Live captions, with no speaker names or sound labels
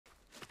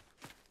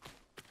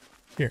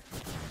Here.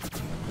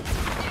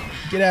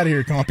 Get out of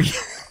here, compy.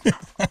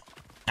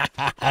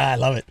 I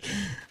love it.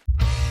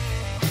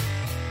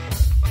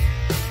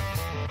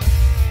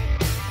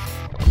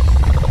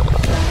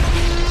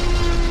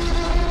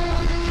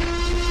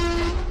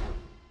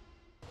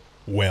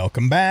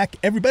 Welcome back,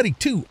 everybody,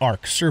 to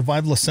Ark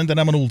Survival Ascended.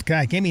 I'm an old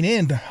guy gaming,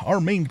 and our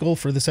main goal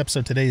for this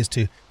episode today is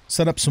to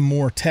set up some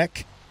more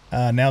tech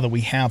now that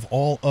we have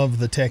all of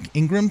the tech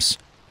Ingrams.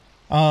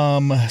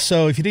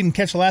 So if you didn't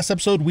catch the last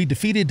episode, we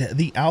defeated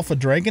the Alpha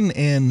Dragon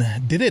and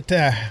did it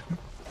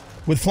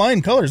with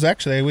flying colors.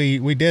 Actually,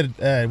 we did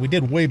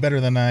way better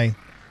than I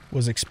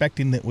was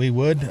expecting that we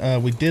would.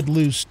 We did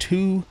lose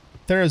 2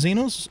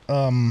 Therazinos.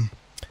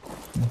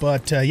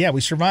 But yeah,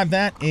 we survived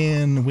that,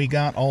 and we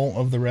got all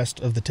of the rest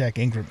of the tech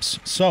Ingrams.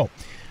 So,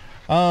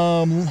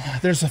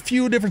 there's a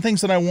few different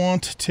things that I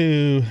want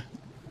to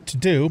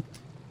do.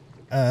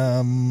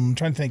 Trying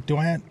to think,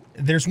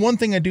 there's one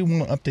thing I do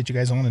want to update you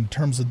guys on in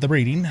terms of the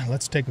breeding.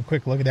 Let's take a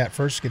quick look at that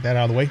first, get that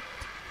out of the way.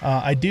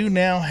 I do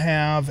now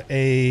have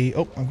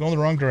oh, I'm going the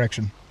wrong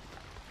direction.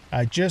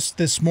 I just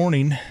this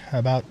morning,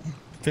 about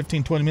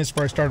 15-20 minutes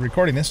before I started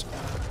recording this,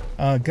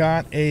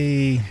 got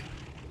a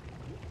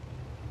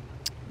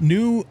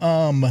new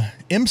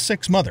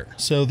M6 mother.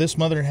 So this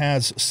mother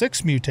has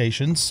 6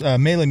 mutations,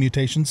 melee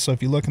mutations. So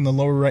if you look in the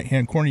lower right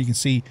hand corner, you can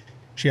see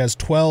she has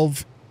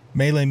 12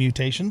 melee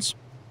mutations.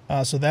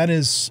 So that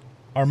is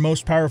our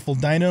most powerful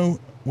dino.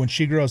 When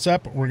she grows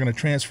up, we're going to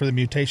transfer the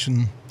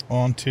mutation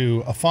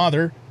onto a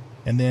father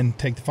and then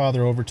take the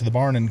father over to the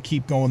barn and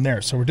keep going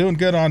there. So we're doing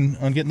good on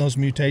getting those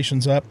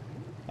mutations up.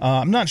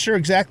 I'm not sure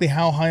exactly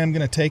how high I'm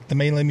going to take the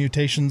melee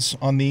mutations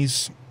on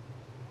these,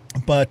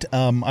 but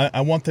I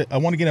want to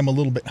get them a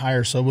little bit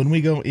higher, so when we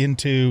go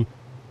into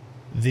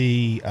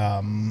the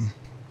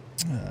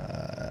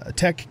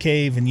tech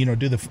cave and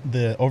do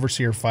the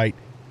overseer fight,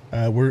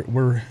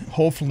 we're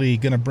hopefully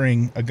going to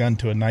bring a gun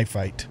to a knife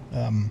fight.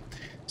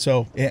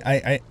 So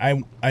I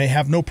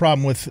have no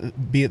problem with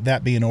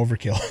that being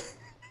overkill.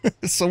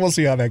 So we'll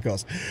see how that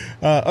goes.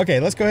 Okay,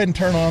 let's go ahead and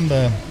turn on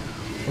the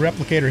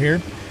replicator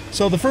here.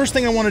 So the first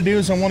thing I want to do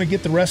is I want to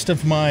get the rest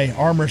of my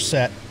armor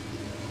set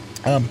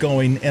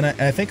going, and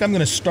I think I'm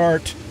going to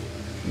start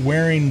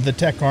wearing the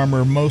tech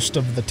armor most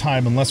of the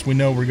time, unless we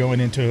know we're going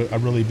into a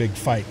really big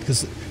fight,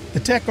 because the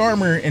tech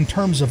armor in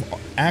terms of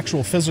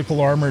actual physical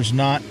armor is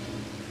not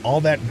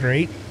all that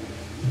great,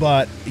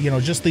 but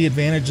just the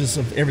advantages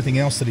of everything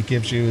else that it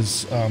gives you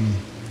is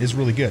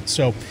really good.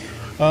 So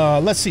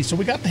let's see, so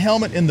we got the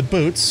helmet and the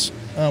boots.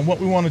 What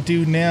we want to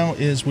do now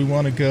is we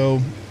want to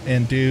go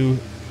and do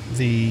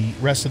the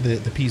rest of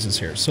the pieces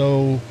here.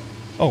 So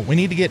oh, we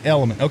need to get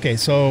element. Okay,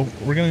 so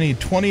we're going to need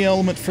 20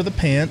 element for the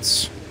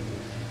pants,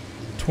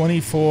 20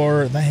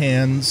 for the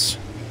hands,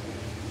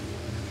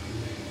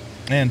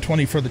 and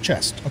 20 for the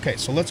chest. Okay,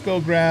 so let's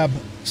go grab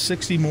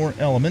 60 more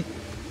element.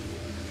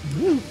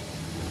 Woo.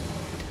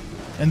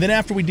 And then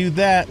after we do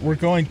that, we're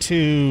going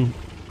to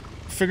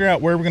figure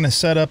out where we're going to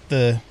set up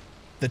the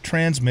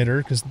transmitter,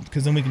 because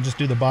then we can just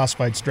do the boss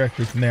fights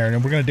directly from there.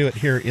 And we're going to do it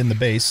here in the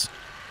base.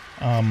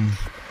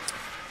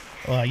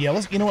 Yeah,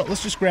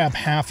 let's just grab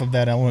half of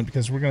that element,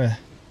 because we're gonna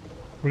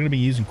be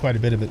using quite a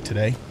bit of it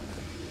today.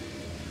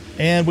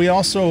 And we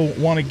also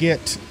want to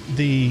get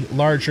the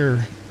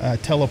larger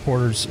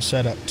teleporters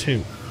set up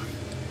too,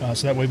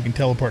 so that way we can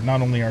teleport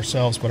not only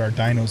ourselves but our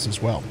dinos as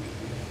well.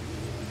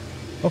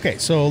 Okay,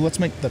 so let's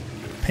make the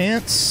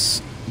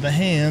pants, the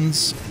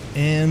hands,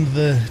 and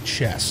the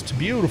chest.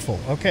 Beautiful.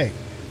 Okay,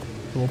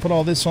 so we'll put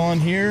all this on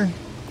here.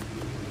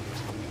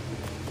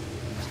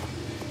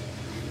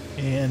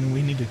 And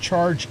we need to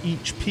charge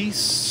each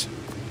piece.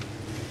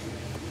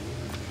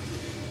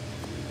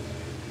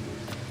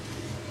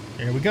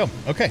 There we go.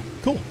 Okay,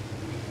 cool.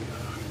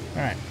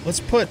 All right, let's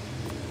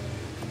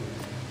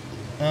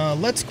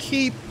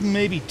keep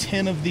maybe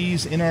 10 of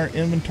these in our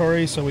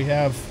inventory, so we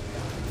have,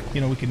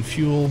 we can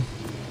fuel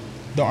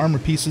the armor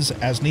pieces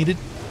as needed.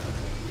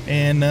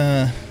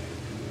 And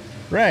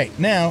right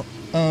now,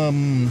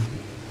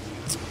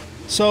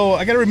 so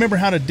I got to remember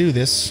how to do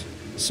this.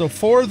 So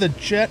for the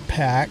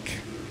jetpack,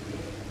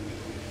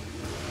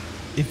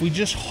 if we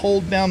just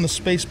hold down the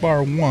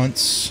spacebar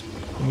once,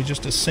 and we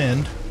just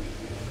ascend.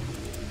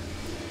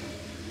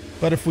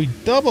 But if we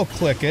double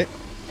click it,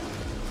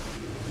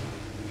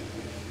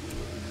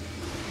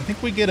 I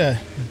think we get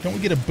don't we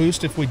get a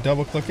boost if we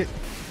double click it?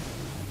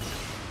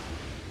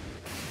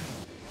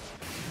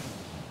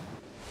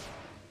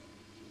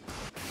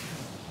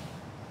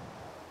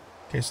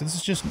 Okay, so this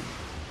is just...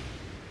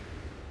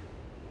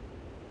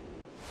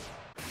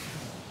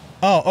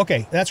 Oh,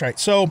 okay, that's right.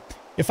 So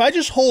if I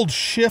just hold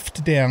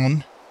shift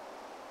down,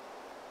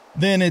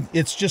 then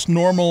it's just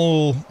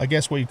normal, I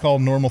guess what you call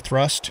normal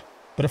thrust.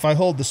 But if I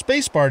hold the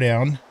space bar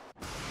down,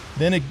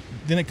 then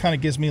it kind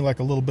of gives me like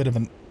a little bit of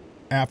an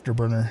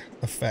afterburner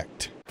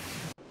effect.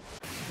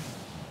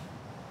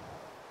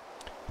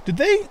 Did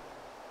they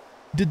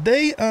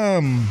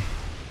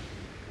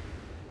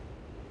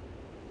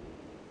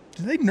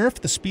nerf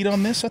the speed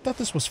on this? I thought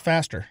this was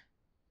faster.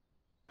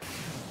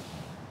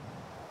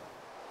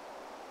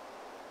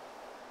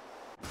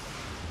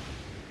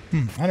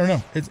 I don't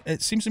know.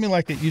 It seems to me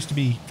like it used to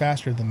be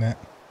faster than that.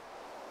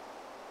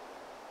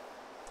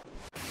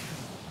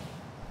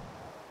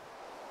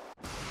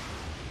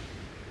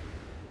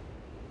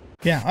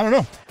 Yeah, I don't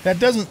know. That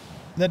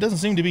doesn't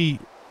seem to be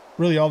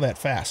really all that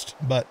fast,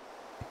 but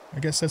I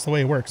guess that's the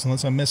way it works,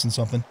 unless I'm missing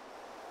something.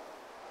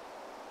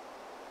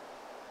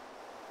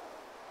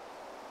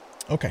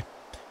 Okay.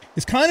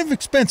 It's kind of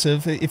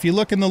expensive. If you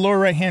look in the lower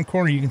right-hand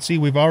corner, you can see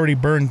we've already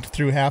burned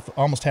through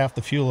almost half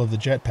the fuel of the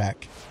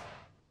jetpack.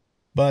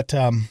 But,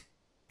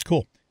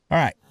 cool. All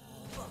right.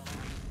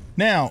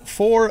 Now,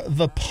 for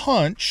the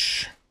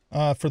punch,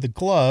 for the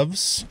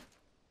gloves,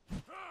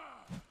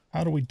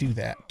 how do we do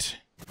that?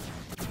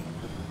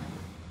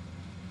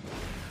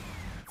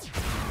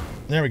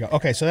 There we go.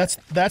 Okay, so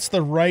that's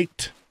the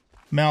right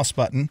mouse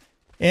button,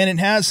 and it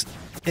has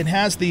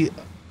the,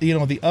 you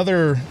know, the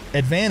other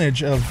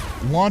advantage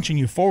of launching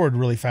you forward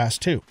really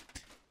fast too.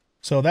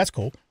 So that's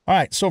cool. All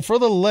right, so for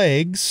the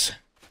legs,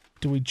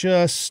 do we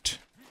just...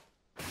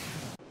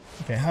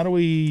 Okay, how do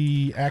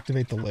we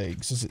activate the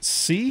legs? Is it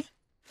C?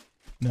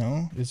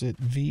 No. Is it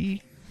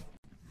V?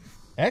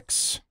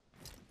 X?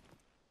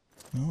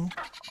 No.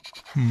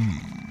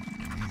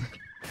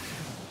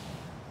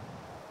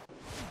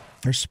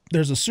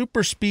 There's a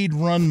super speed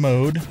run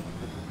mode.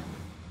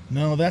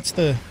 No, that's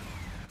the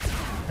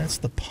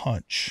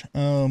punch.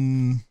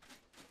 Trying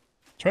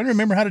to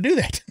remember how to do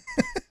that.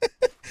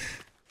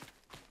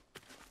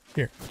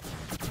 Here.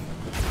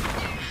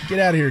 Get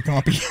out of here,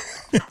 compy.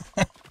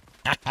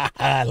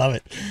 I love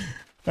it.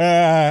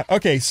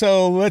 Okay,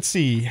 so let's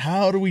see.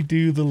 How do we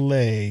do the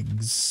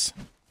legs?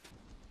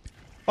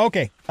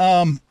 Okay.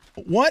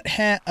 What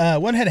had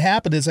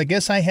happened is I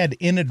guess I had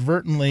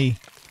inadvertently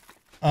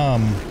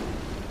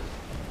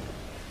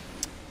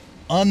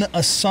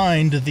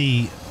unassigned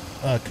the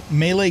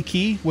melee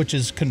key, which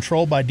is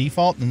control by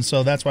default, and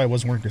so that's why it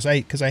wasn't working,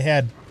 because I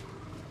had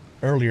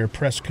earlier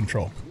press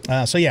control.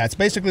 So yeah, it's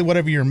basically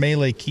whatever your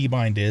melee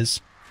keybind is,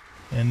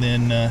 and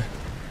then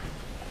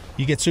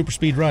you get super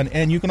speed run,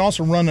 and you can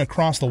also run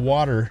across the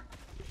water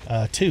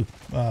too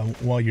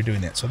while you're doing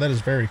that. So that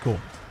is very cool.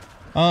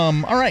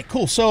 All right,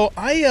 cool. So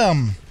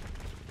I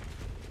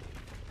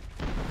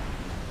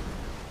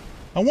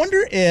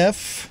wonder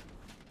if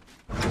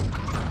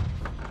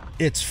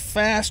it's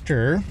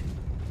faster.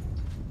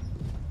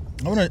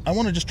 I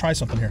want to just try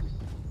something here.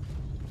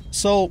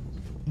 So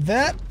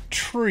that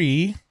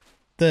tree,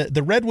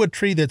 the redwood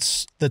tree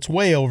that's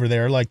way over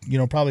there, like, you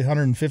know, probably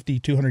 150,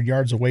 200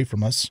 yards away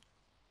from us.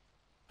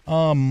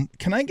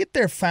 Can I get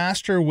there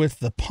faster with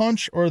the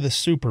punch or the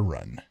super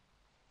run?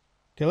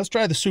 Okay, let's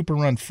try the super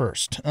run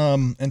first.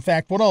 In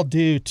fact, what I'll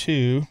do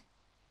too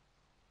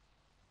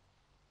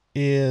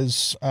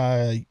is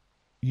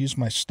use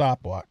my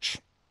stopwatch.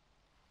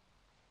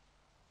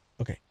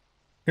 Okay,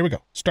 here we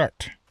go.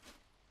 Start.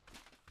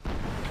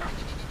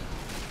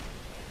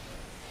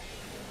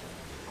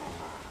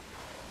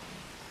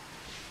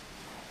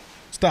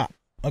 Stop.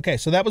 Okay,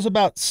 so that was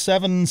about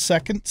 7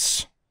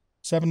 seconds,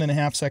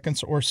 7.5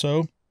 seconds or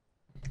so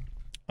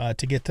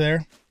to get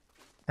there.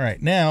 All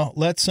right, now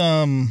let's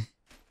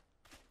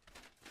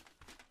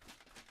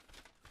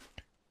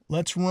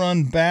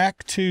run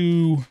back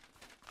to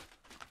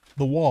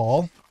the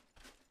wall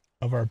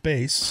of our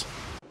base.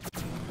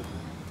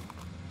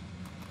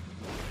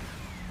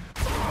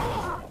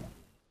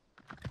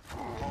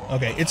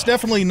 Okay, it's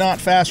definitely not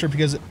faster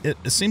because it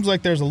seems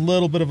like there's a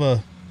little bit of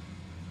a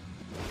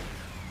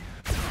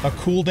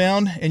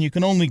cooldown, and you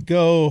can only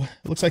go,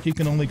 it looks like you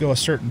can only go a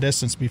certain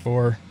distance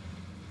before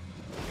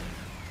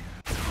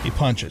he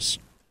punches.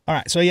 All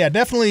right, so yeah,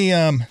 definitely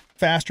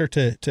faster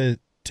to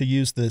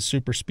use the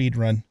super speed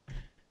run,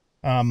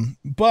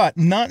 but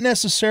not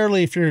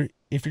necessarily if you're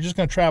just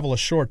going to travel a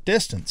short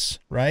distance,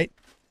 right?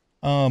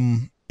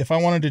 If I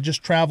wanted to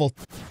just travel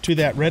to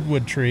that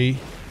redwood tree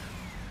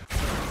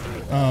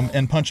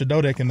and punch a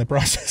Dodec in the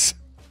process.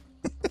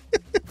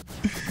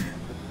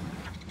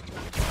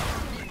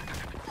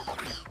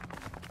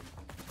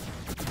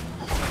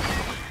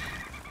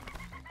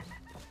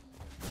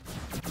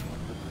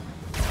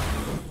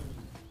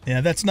 Yeah,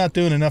 that's not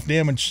doing enough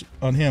damage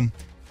on him.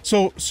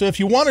 So if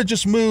you want to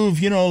just move,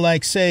 you know,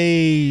 like,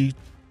 say,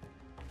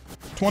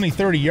 20,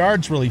 30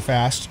 yards really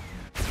fast,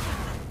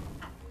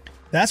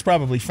 that's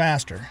probably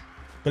faster.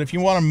 But if you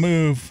want to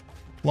move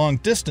long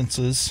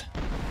distances,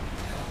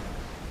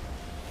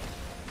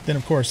 then,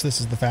 of course, this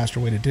is the faster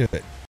way to do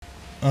it.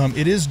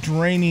 It is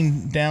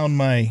draining down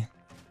my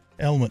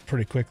element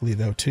pretty quickly,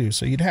 though, too.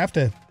 So you'd have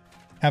to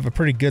have a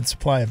pretty good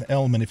supply of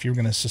element if you're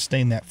going to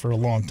sustain that for a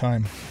long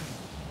time.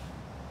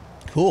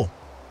 Cool.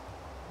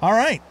 All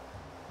right.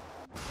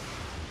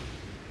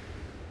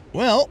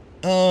 Well,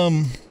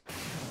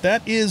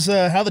 that is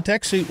how the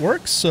tech suit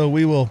works. So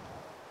we will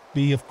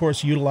be, of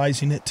course,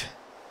 utilizing it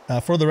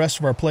for the rest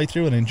of our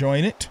playthrough and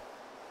enjoying it.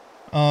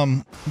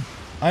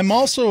 I'm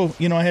also,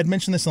 you know, I had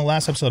mentioned this in the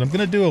last episode. I'm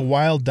going to do a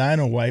wild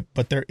dino wipe,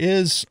 but there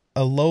is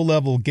a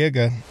low-level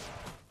Giga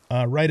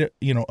right at,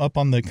 you know, up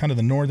on the kind of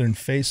the northern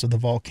face of the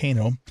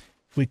volcano.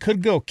 We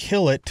could go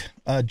kill it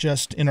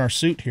just in our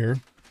suit here.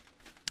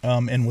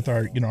 and with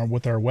our,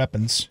 with our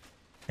weapons,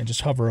 and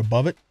just hover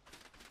above it.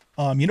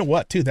 You know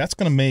what, too? That's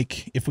going to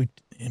make, if we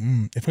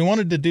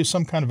wanted to do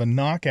some kind of a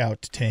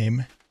knockout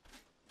tame,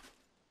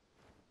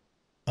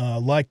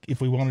 like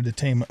if we wanted to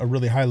tame a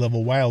really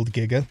high-level wild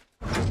Giga,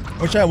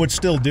 which I would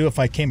still do if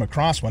I came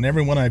across one.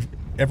 Everyone I've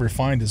ever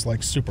find is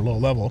like super low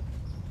level.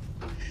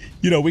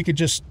 We could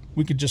just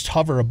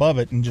hover above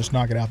it and just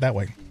knock it out that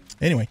way.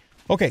 Anyway,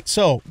 okay,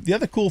 so the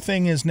other cool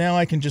thing is now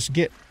I can just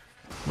get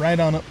right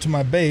on up to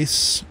my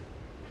base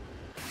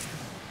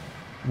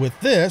with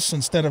this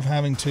instead of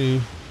having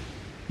to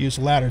use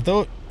a ladder,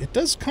 though it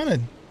does kind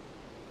of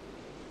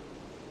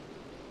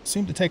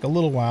seem to take a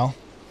little while.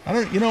 I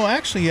don't,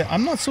 actually,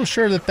 I'm not so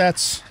sure that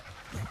that's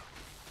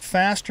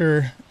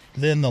faster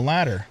than the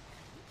ladder.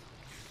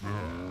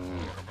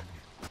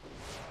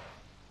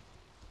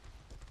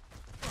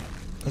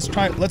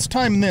 Let's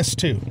time this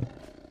too.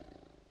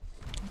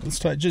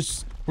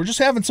 We're just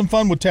having some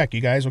fun with tech,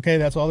 you guys, okay?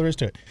 That's all there is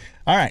to it.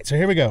 All right, so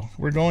here we go.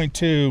 We're going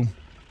to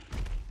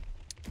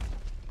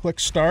click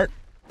start.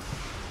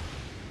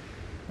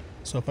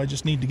 So if I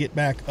just need to get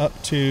back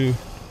up to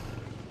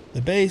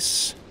the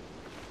base,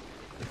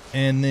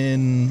 and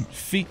then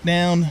feet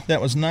down, that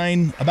was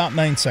about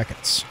 9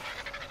 seconds.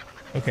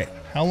 Okay,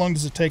 how long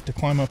does it take to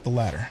climb up the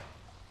ladder?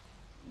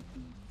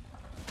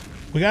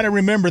 We got to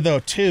remember, though,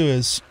 too,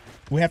 is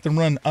we have to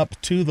run up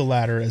to the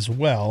ladder as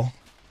well,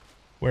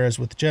 whereas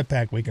with the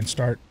jetpack, we can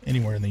start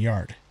anywhere in the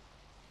yard.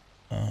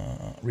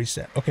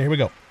 Reset. Okay, here we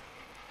go.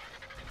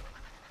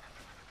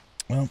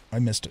 Well, I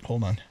missed it.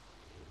 Hold on.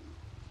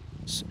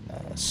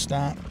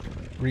 Stop,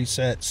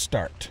 reset,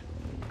 start.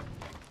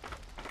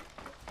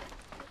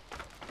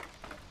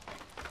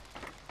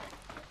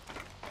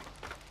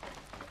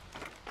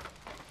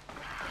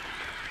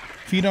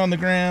 Feet on the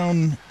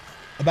ground,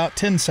 about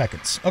 10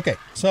 seconds. Okay,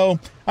 so,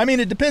 I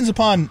mean, it depends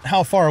upon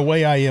how far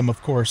away I am,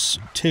 of course,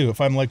 too. If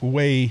I'm, like,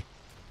 way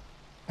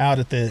out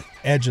at the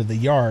edge of the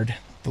yard,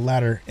 the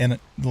ladder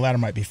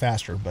might be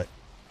faster, but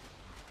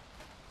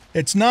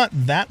it's not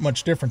that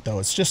much different, though.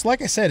 It's just,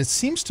 like I said, it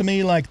seems to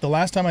me like the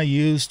last time I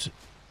used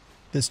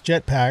this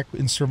jetpack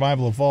in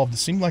Survival Evolved, it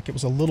seemed like it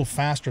was a little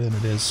faster than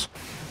it is.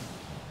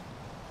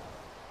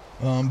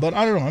 But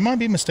I don't know. I might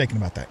be mistaken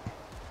about that.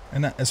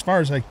 And as far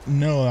as I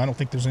know, I don't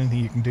think there's anything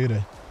you can do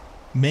to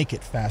make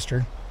it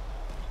faster.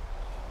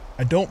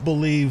 I don't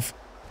believe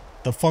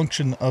the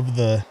function of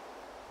the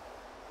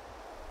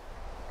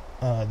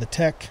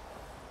tech,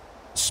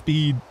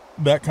 speed,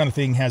 that kind of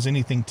thing has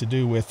anything to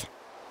do with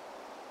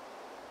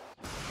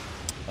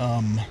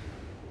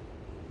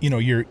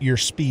your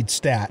speed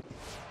stat.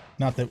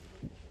 Not that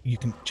you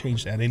can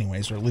change that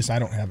anyways, or at least I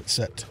don't have it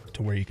set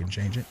to where you can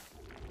change it.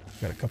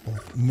 Got a couple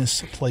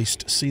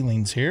misplaced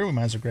ceilings here. We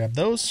might as well grab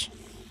those.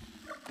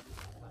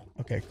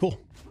 Okay, cool.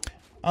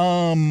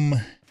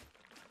 I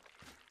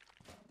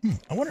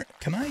wonder,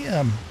 can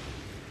I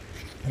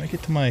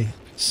get to my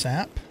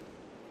sap?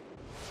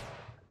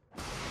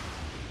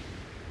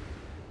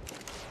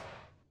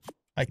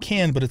 I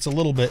can, but it's a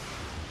little bit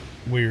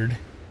weird.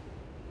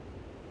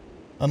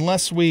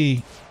 Unless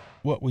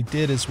what we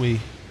did is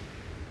we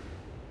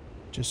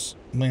just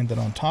landed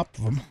on top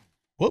of them.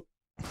 Whoop.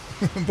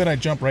 Then I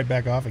jump right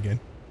back off again.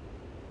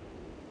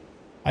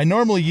 I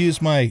normally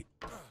use my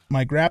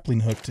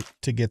grappling hook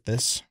to get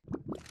this.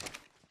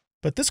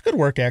 But this could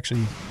work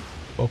actually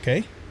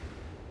okay.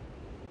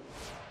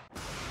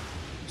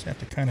 Just have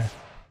to kind of...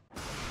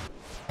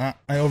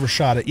 I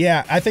overshot it.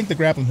 Yeah, I think the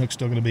grappling hook's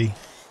still going to be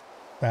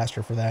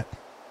faster for that.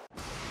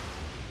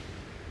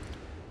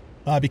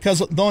 Because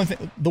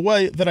the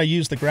way that I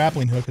use the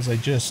grappling hook is I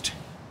just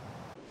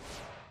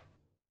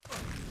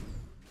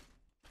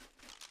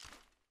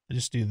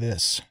do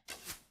this.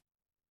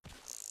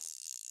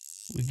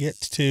 We get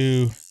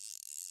to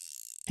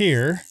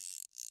here.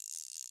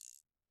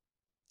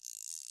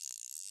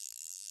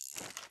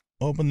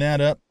 Open that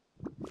up,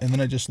 and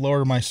then I just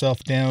lower myself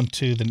down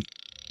to the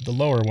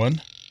lower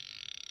one.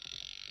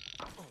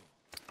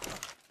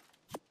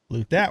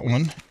 Loot that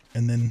one,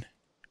 and then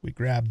we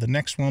grab the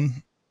next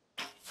one.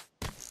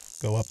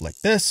 Go up like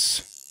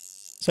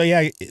this. So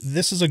yeah,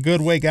 this is a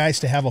good way, guys,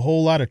 to have a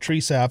whole lot of tree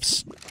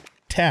saps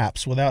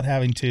taps without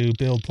having to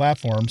build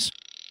platforms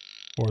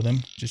for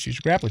them. Just use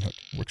your grappling hook.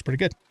 Works pretty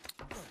good.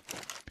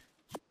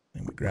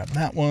 Then we grab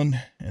that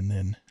one, and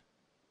then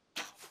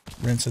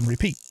rinse and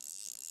repeat.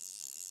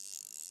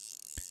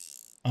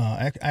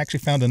 I actually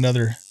found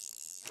another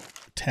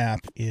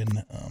tap in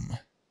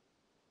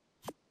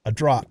a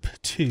drop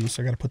too,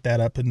 so I got to put that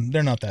up, and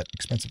they're not that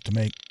expensive to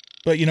make.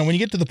 But you know, when you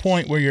get to the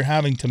point where you're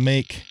having to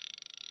make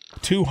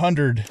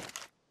 200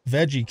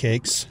 veggie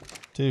cakes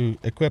to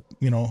equip,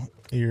 you know,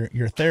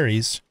 your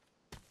theories,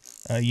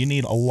 you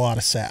need a lot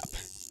of sap,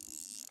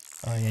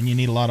 and you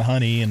need a lot of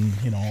honey, and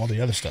you know, all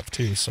the other stuff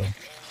too. So,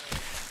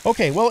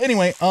 okay, well,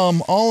 anyway,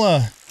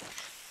 I'll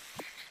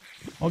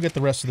get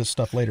the rest of this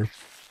stuff later.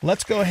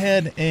 Let's go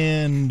ahead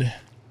and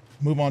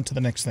move on to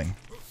the next thing.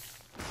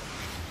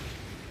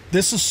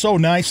 This is so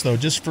nice, though,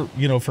 just for,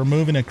 you know, for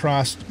moving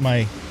across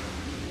my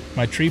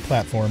tree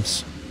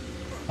platforms.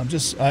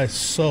 I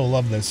so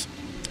love this.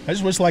 I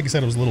just wish, like I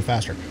said, it was a little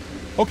faster.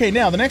 Okay,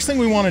 now the next thing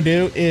we want to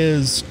do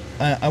is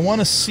I want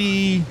to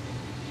see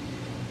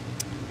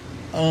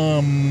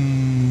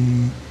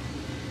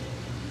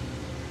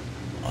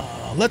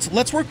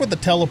let's work with the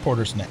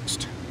teleporters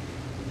next.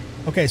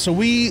 Okay, so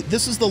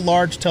this is the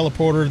large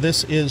teleporter,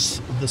 this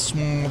is the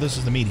small, this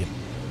is the medium.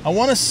 I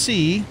want to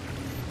see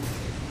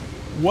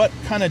what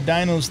kind of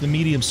dinos the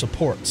medium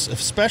supports,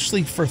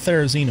 especially for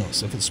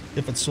Therazinos.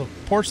 If it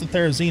supports the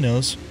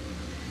Therazinos,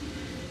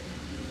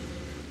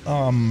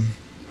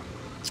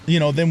 you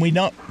know, then we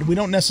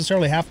don't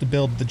necessarily have to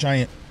build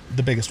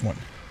the biggest one.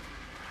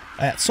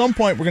 At some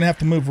point, we're gonna have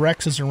to move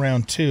Rexes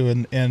around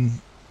too, and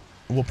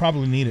we'll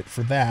probably need it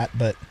for that.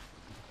 But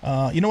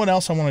you know what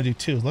else I want to do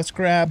too? Let's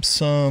grab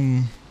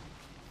some.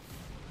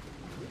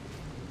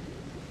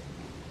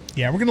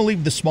 Yeah, we're gonna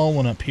leave the small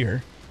one up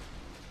here.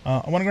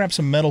 I want to grab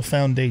some metal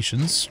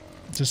foundations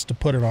just to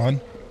put it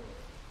on.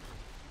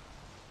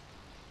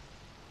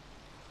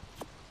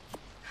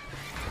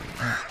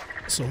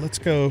 So let's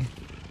go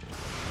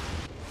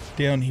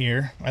down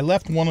here. I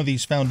left one of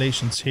these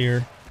foundations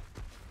here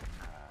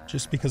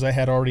just because I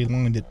had already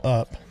lined it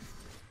up.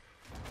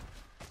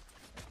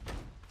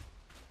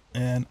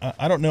 And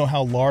I don't know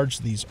how large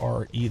these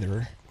are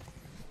either.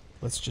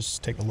 Let's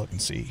just take a look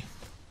and see.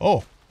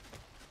 Oh,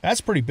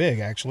 that's pretty big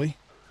actually.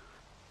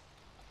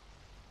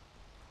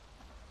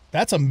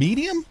 That's a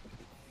medium?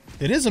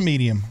 It is a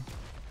medium.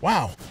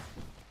 Wow.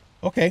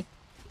 Okay.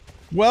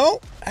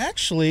 Well,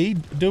 actually,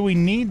 do we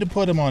need to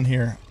put them on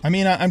here? I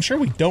mean, I'm sure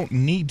we don't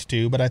need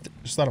to, but I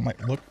just thought it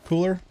might look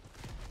cooler.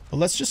 But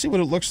let's just see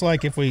what it looks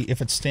like if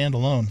it's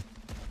standalone.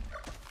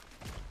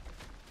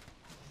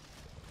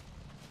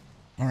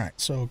 All right,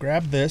 so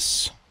grab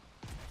this.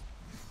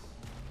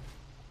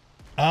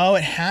 Oh,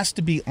 it has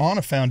to be on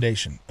a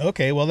foundation.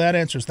 Okay, well, that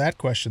answers that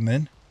question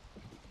then.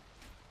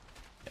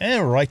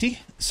 Alrighty,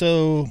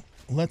 so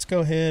let's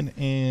go ahead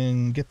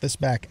and get this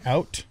back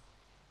out.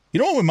 You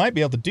know what we might be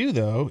able to do,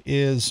 though,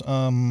 is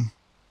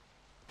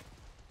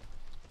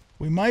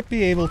we might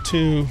be able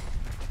to...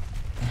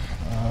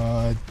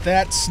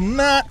 that's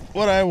not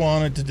what I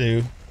wanted to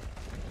do.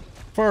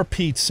 For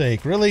Pete's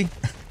sake, really?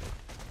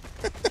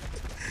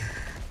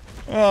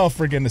 Oh,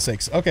 for goodness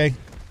sakes. Okay.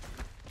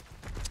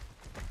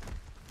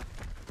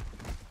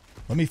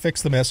 Let me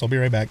fix the mess. I'll be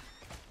right back.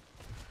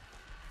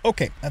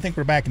 Okay, I think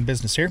we're back in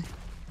business here.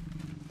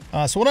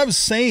 So what I was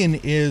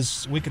saying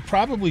is we could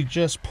probably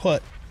just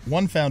put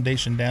one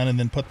foundation down and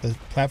then put the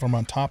platform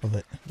on top of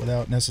it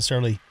without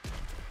necessarily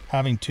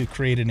having to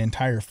create an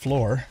entire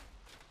floor.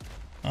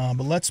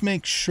 But let's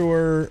make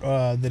sure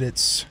that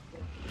it's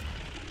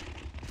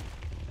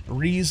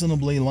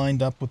reasonably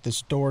lined up with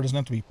this door. It doesn't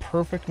have to be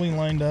perfectly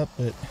lined up,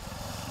 but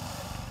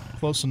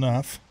close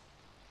enough.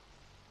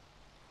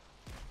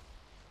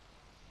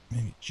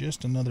 Maybe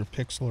just another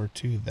pixel or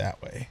two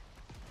that way.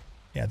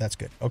 Yeah, that's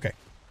good. Okay.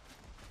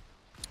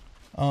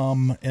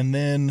 And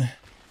then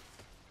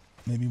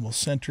maybe we'll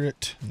center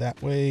it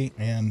that way,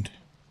 and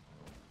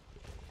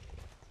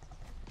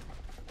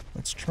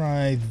let's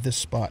try this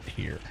spot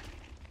here.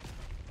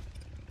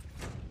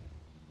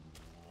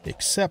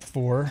 Except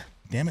for,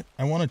 damn it,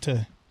 I wanted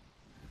to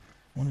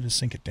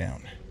sink it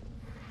down.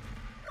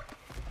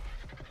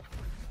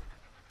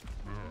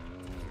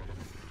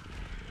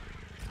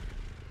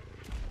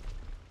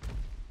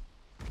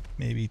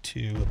 Maybe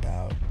to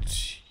about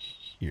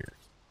here.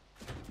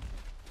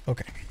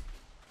 Okay.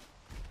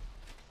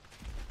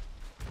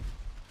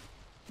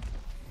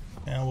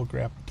 Now we'll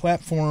grab the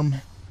platform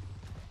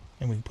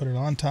and we can put it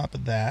on top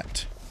of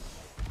that.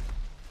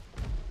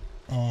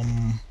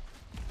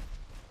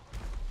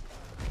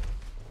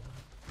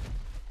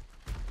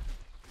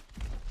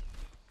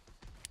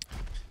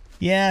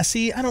 Yeah,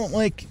 see, I don't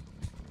like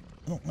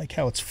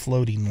how it's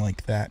floating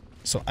like that.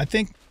 So I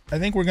think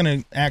we're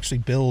gonna actually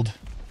build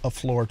a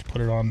floor to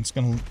put it on. It's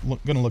gonna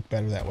look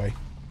better that way.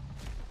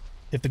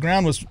 If the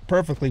ground was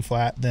perfectly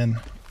flat, then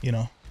you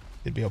know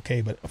it'd be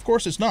okay. But of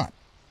course it's not.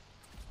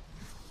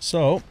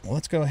 So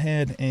let's go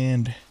ahead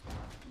and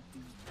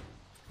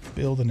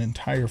build an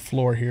entire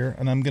floor here,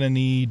 and I'm gonna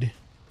need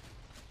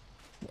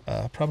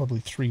probably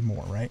 3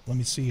 more, right? Let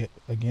me see it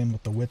again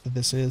what the width of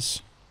this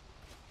is.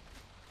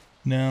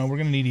 No, we're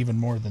gonna need even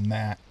more than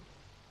that.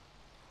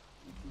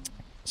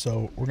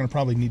 So we're gonna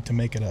probably need to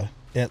make it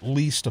at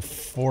least a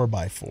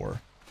 4x4.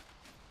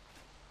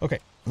 Okay,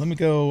 let me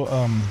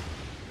go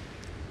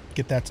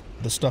get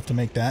the stuff to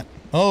make that.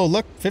 Oh,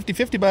 look,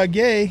 50-50 bug,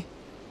 yay!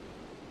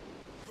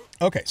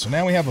 Okay, so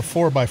now we have a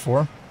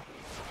 4x4.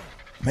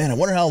 Man, I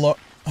wonder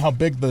how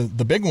big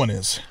the big one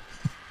is.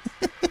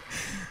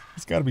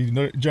 It's got to be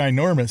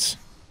ginormous.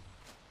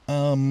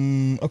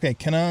 Okay,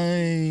 can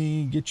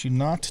I get you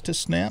not to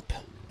snap?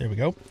 There we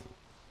go.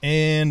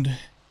 And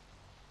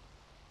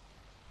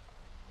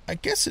I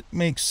guess it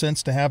makes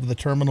sense to have the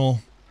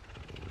terminal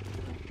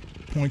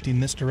pointing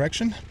this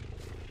direction.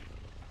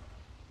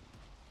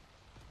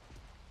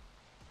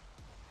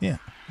 Yeah,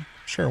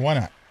 sure, why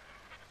not?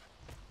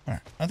 All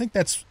right, I think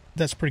that's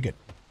pretty good.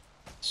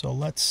 So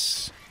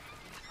let's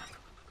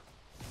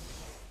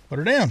put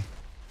her down.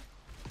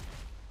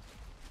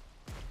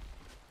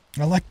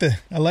 I like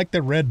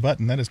the red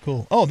button. That is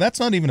cool. Oh, that's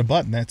not even a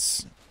button.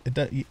 That's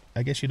it.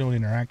 I guess you don't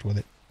interact with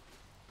it.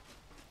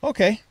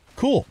 Okay,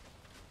 cool.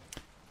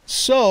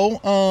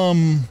 So,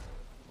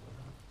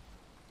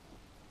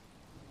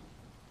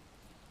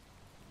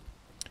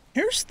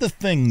 here's the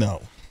thing,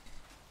 though.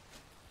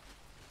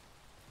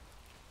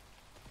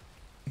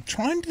 I'm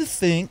trying to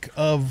think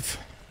of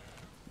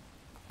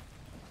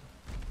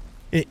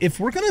if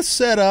we're going to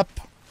set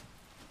up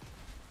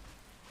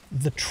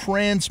the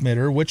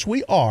transmitter, which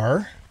we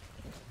are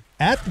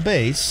at the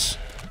base.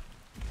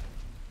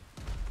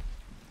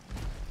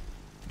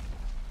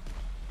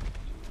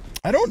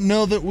 I don't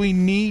know that we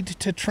need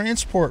to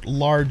transport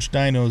large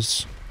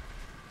dinos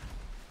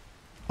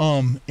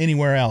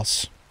anywhere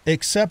else,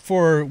 except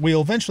for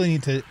we'll eventually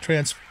need to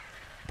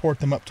transport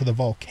them up to the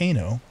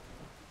volcano.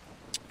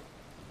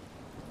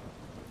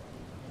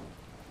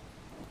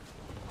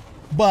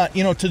 But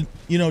to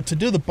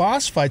do the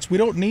boss fights, we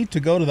don't need to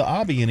go to the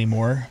obby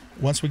anymore.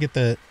 Once we get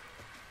the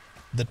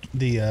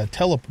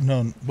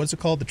what's it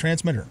called, the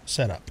transmitter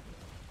set up.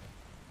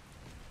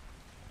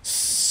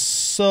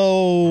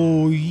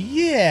 So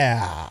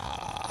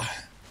yeah,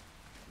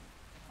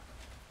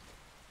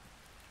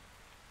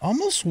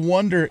 almost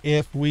wonder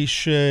if we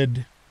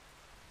should.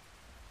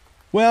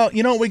 Well,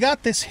 we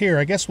got this here.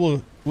 I guess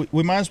we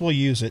might as well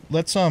use it.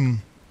 Let's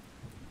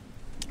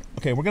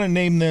okay, we're gonna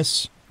name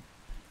this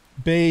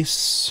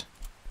base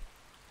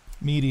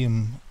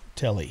medium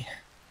teleporter.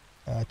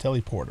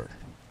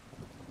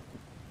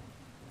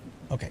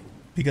 Okay,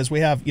 because we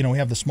have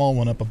the small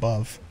one up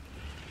above,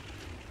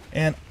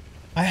 and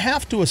I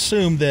have to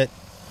assume that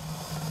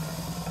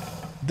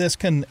this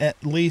can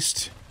at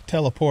least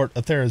teleport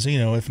a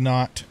Therizino, if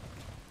not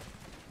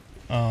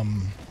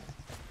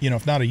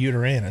if not a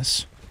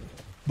Uteranus.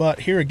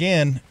 But here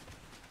again,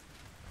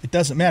 it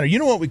doesn't matter. You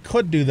know what we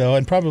could do, though,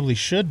 and probably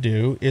should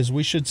do, is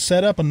we should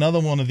set up another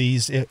one of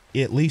these, at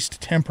least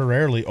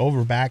temporarily,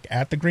 over back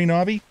at the Green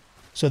Obby,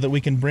 so that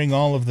we can bring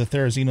all of the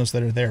Therizinos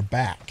that are there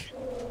back.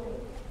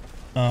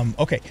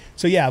 Okay,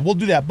 so yeah, we'll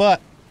do that. But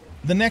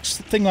the next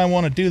thing I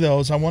want to do, though,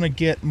 is I want to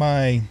get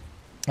my...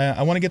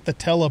 I want to get the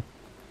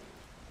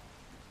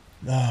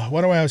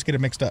why do I always get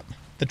it mixed up?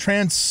 The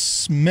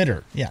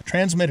transmitter. Yeah,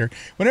 transmitter.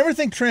 Whenever I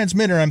think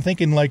transmitter, I'm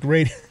thinking like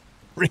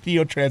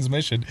radio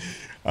transmission.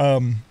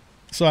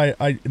 So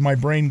my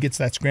brain gets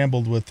that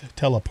scrambled with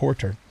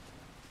teleporter.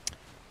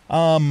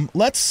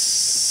 Let's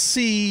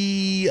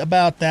see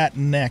about that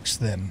next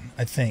then,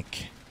 I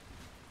think.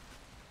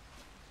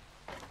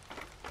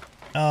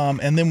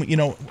 And then,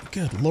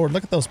 good Lord,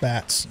 look at those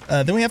bats.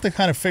 Then we have to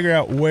kind of figure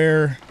out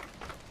where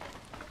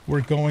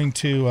we're going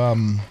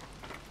to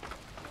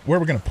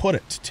put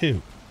it,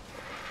 too.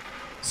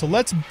 So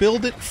let's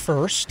build it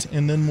first,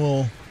 and then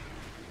we'll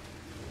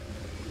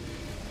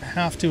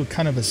have to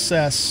kind of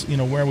assess,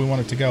 where we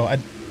want it to go.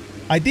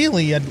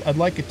 Ideally, I'd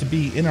like it to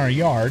be in our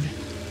yard.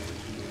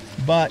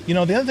 But, the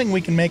other thing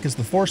we can make is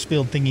the force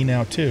field thingy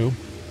now, too.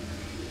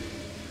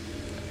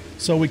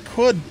 So we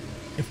could...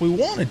 If we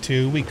wanted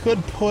to, we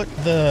could put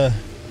the...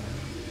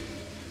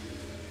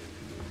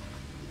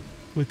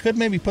 We could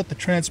maybe put the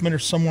transmitter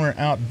somewhere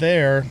out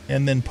there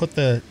and then put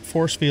the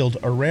force field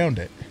around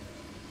it.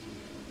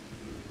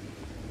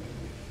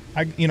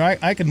 I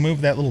can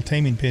move that little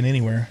taming pin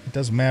anywhere. It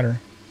doesn't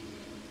matter.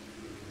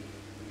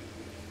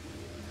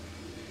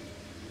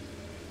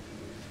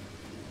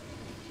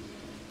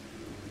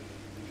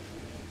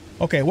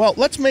 Okay, well,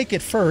 let's make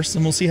it first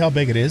and we'll see how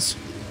big it is.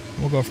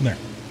 We'll go from there.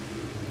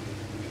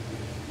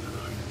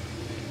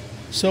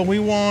 So we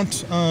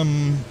want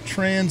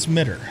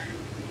transmitter.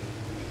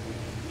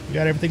 We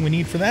got everything we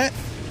need for that.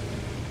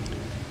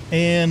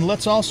 And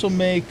let's also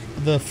make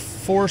the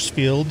force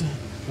field,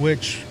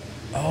 which,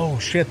 oh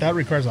shit, that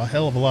requires a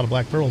hell of a lot of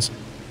black pearls.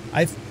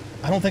 I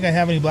don't think I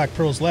have any black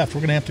pearls left.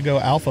 We're gonna have to go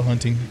alpha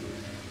hunting.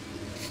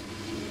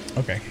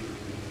 Okay.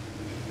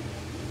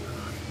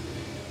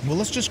 Well,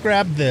 let's just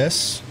grab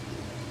this.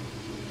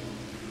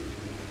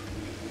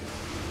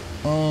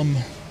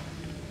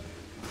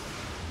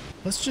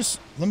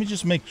 Let me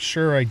just make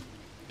sure I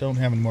don't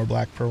have any more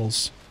black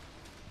pearls.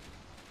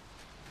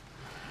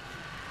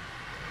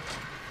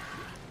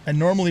 I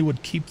normally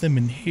would keep them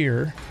in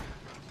here.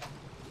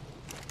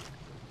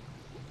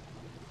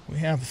 We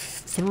have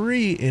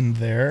 3 in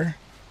there.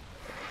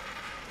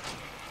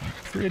 I'm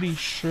pretty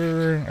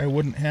sure I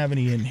wouldn't have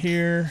any in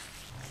here.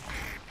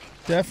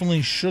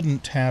 Definitely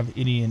shouldn't have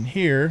any in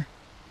here.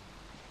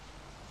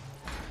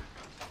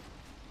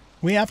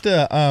 We have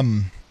to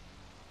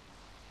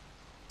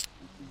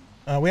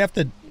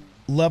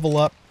level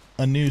up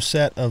a new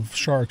set of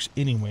sharks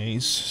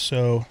anyways,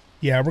 so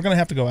yeah, we're gonna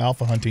have to go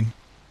alpha hunting.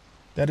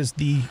 That is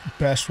the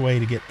best way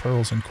to get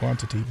pearls in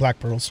quantity, black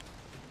pearls.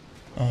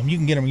 You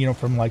can get them,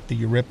 from like the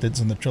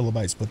Euryptids and the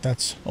trilobites, but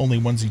that's only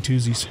onesie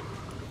twosies.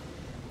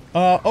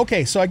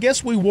 Okay, so I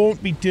guess we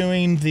won't be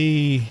doing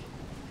the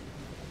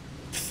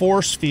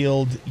force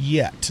field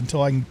yet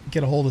until I can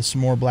get a hold of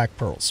some more black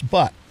pearls.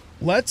 But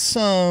let's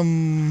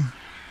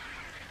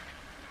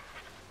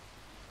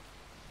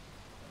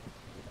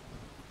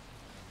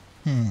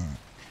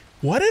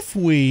What if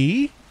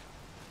we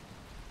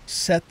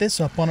set this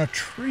up on a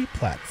tree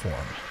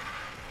platform?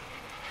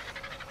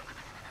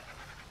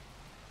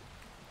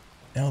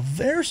 Now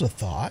there's a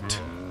thought.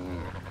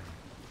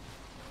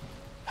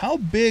 How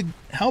big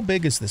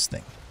is this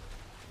thing?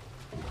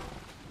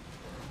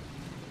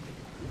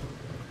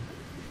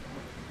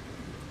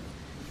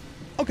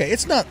 Okay,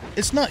 it's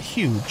not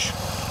huge.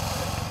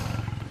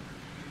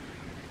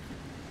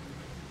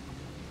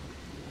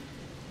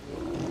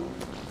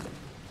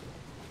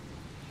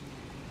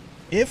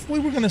 If we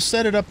were going to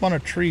set it up on a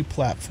tree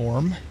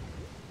platform,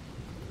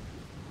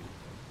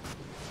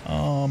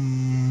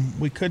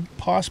 we could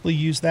possibly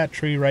use that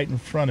tree right in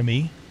front of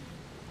me.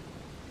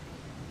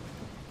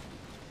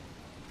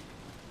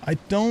 I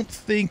don't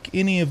think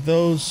any of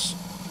those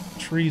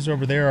trees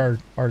over there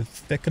are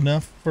thick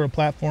enough for a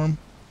platform.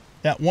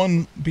 That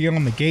one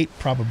beyond the gate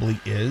probably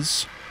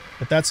is,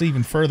 but that's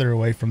even further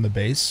away from the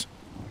base.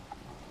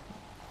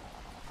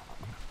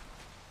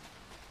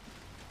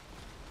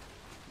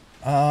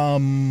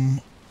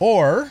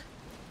 Or,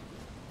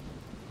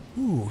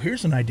 ooh,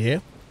 here's an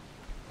idea.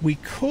 We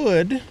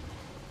could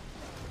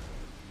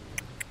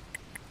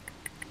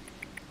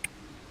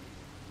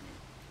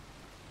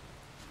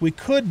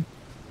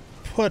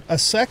put a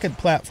second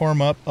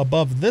platform up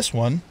above this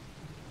one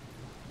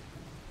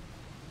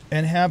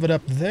and have it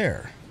up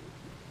there.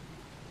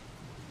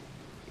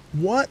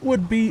 What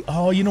would be...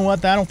 Oh, you know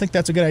what? I don't think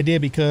that's a good idea,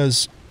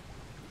 because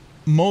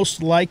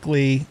most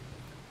likely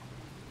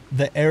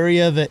the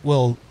area that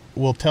will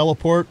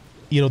teleport,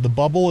 you know, the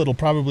bubble, it'll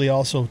probably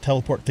also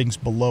teleport things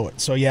below it.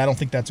 So yeah, I don't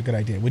think that's a good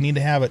idea. We need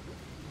to have it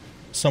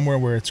somewhere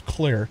where it's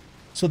clear.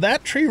 So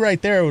that tree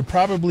right there would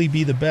probably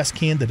be the best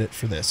candidate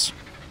for this.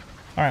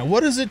 All right,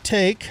 what does it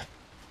take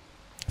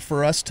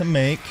for us to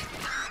make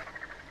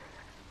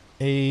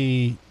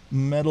a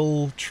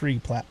metal tree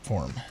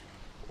platform?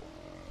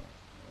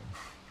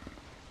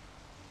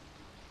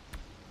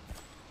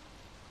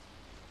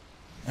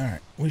 All right,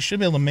 we should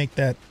be able to make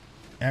that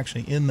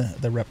actually in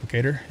the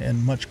replicator,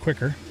 and much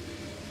quicker.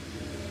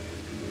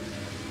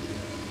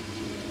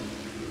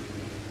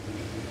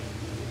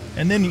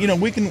 And then, you know,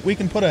 we can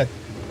put a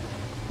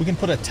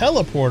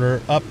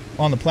teleporter up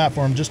on the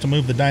platform just to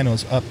move the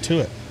dinos up to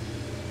it.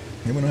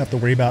 And we don't have to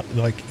worry about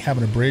like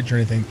having a bridge or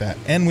anything like that.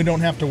 And we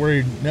don't have to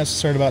worry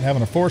necessarily about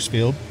having a force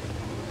field.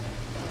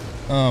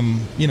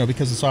 You know,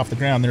 because it's off the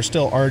ground. There's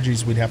still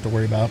RGs we'd have to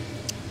worry about.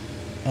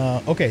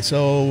 Okay,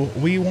 so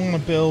we want to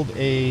build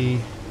a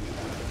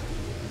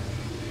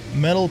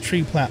metal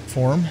tree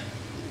platform.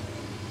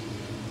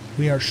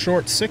 We are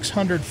short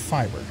 600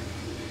 fiber.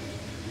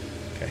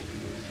 Okay.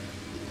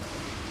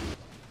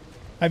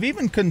 I've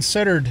even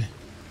considered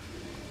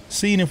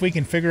seeing if we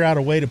can figure out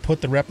a way to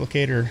put the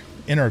replicator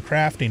in our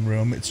crafting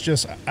room. It's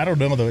just, I don't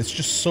know though, it's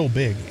just so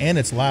big, and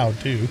it's loud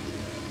too.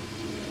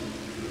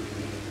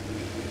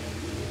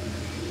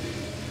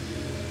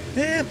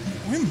 Yeah,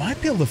 we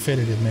might be able to fit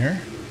it in there.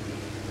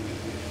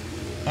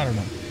 I don't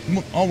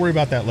know. I'll worry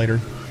about that later.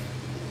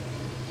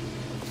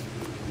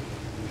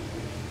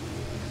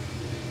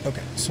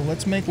 Okay, so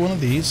let's make one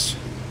of these.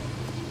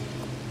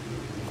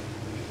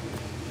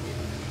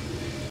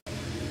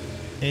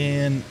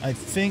 And I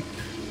think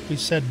we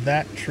said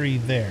that tree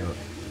there.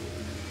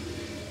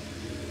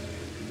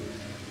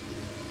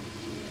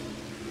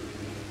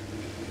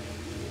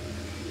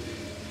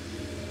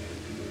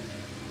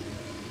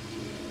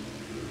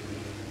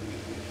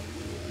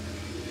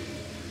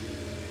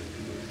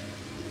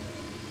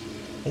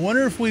 I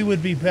wonder if we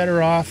would be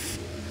better off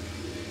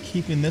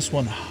keeping this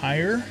one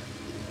higher.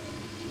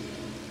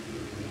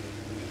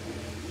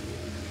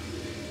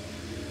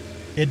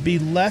 It'd be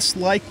less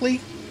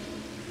likely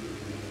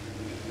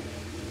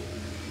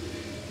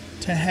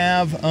to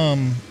have,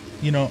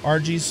 you know,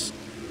 RGs.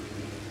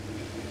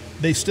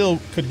 They still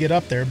could get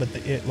up there, but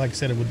like I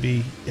said, it would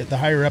be, the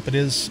higher up it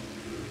is,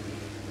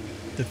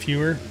 the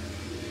fewer.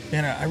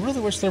 Man, I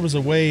really wish there was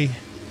a way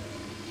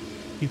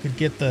you could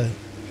get the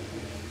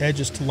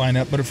edges to line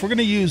up. But if we're going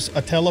to use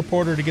a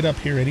teleporter to get up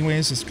here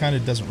anyways, this kind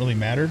of doesn't really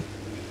matter.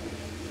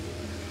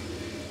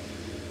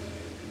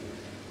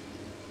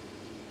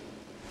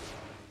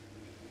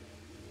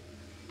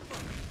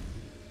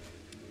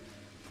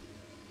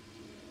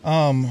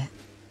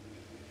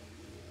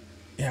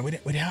 Yeah,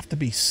 we'd have to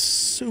be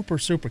super,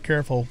 super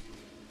careful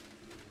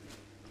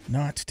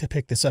not to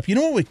pick this up. You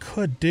know what we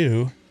could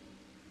do?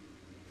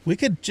 We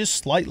could just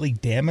slightly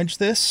damage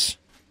this,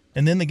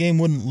 and then the game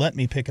wouldn't let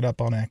me pick it up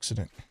on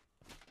accident.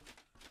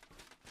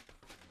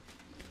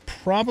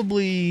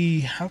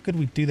 Probably, how could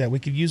we do that? We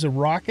could use a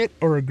rocket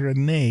or a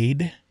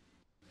grenade.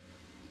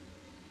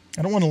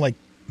 I don't want to, like,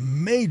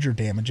 major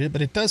damage it,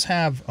 but it does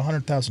have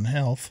 100,000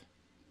 health.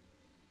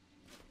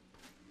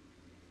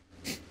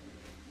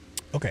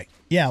 Okay,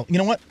 yeah, you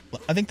know what?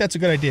 I think that's a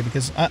good idea,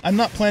 because I'm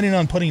not planning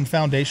on putting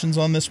foundations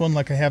on this one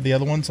like I have the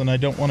other ones, and I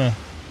don't want to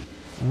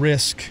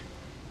risk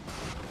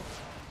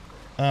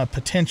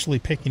potentially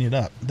picking it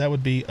up. That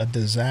would be a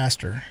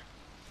disaster.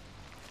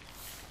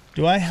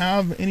 Do I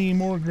have any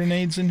more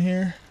grenades in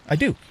here? I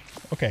do.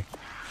 Okay.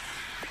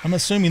 I'm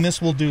assuming this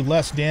will do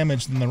less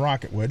damage than the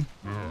rocket would.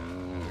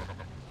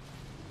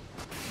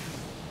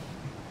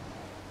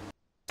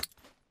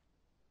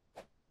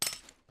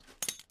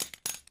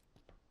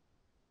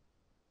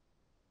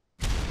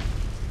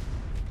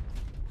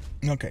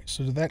 Okay,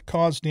 so did that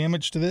cause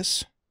damage to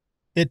this?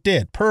 It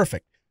did.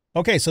 Perfect.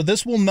 Okay, so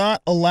this will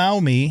not allow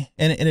me,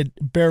 and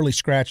it barely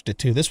scratched it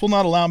too. This will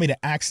not allow me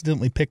to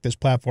accidentally pick this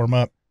platform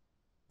up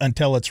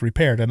until it's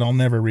repaired, and I'll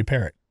never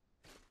repair it.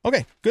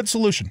 Okay, good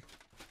solution.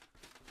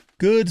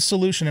 Good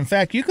solution. In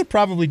fact, you could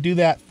probably do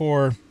that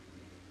for...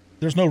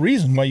 There's no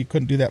reason why you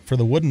couldn't do that for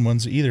the wooden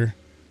ones either.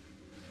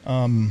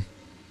 If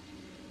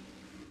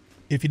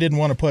you didn't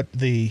want to put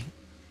the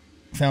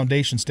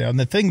foundations down.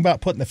 The thing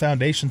about putting the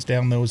foundations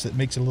down, though, is it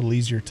makes it a little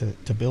easier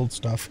to build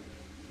stuff.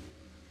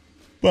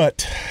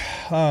 But,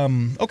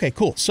 okay,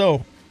 cool.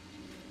 So,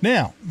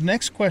 now,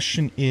 next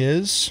question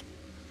is,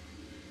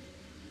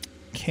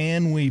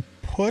 can we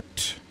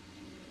put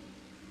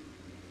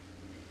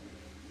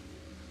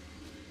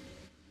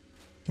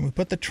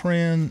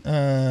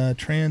the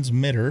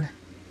transmitter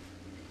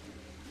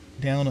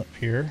down up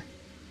here?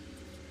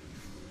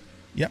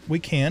 Yep, we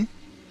can.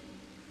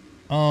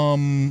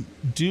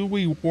 Do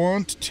we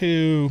want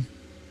to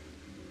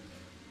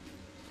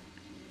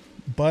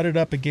butt it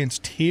up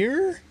against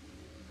here?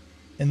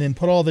 And then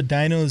put all the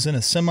dinos in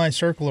a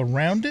semicircle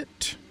around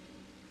it?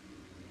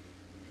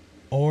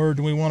 Or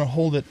do we want to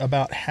hold it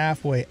about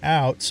halfway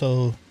out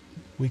so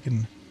we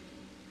can...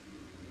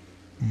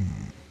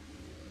 It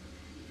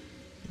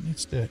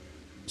needs to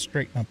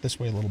straighten up this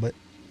way a little bit.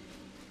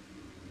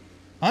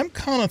 I'm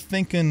kind of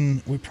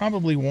thinking we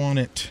probably want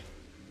it...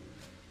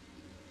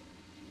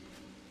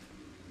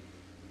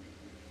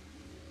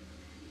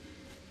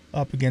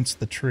 up against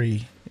the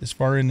tree, as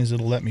far in as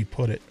it'll let me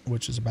put it,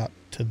 which is about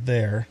to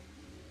there.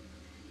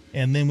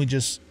 And then we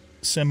just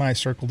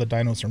semicircle the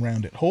dinos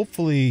around it.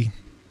 Hopefully...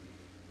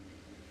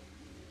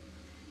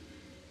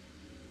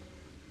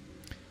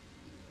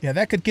 Yeah,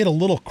 that could get a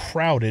little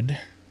crowded.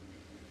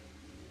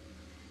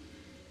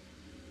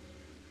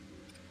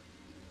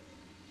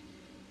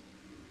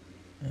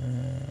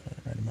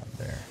 Right about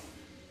there.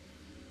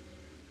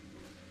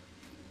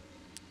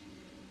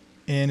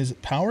 And is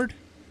it powered?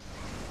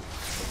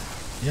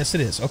 Yes,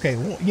 it is. Okay,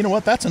 well, you know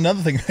what? That's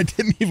another thing I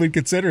didn't even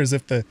consider, is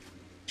if the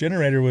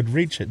generator would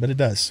reach it, but it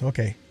does.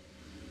 Okay.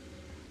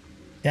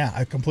 Yeah,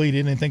 I completely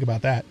didn't even think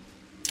about that.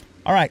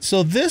 All right,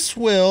 so this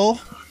will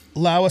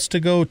allow us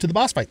to go to the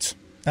boss fights.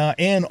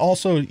 And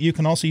also, you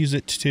can also use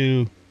it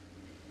to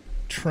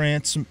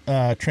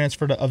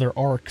transfer to other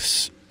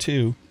arcs,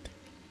 too.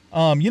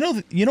 You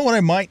know what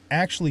I might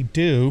actually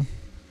do?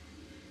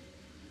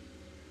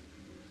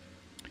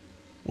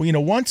 Well, you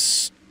know,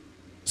 once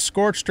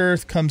Scorched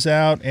Earth comes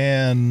out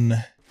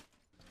and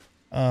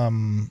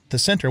the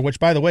Center, which,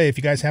 by the way, if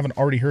you guys haven't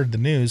already heard the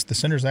news, the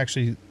Center's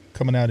actually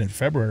coming out in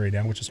February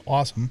now, which is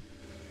awesome.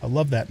 I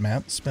love that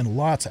map. Spend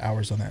lots of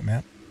hours on that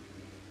map.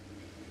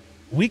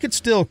 We could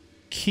still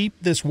keep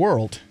this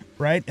world,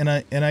 right? And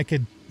I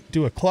could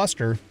do a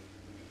cluster,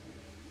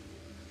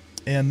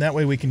 and that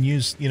way we can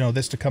use, you know,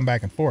 this to come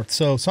back and forth.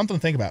 So something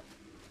to think about.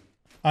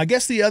 I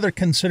guess the other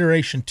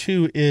consideration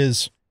too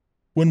is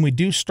when we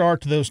do start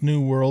those new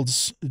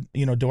worlds,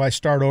 you know, do I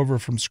start over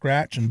from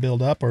scratch and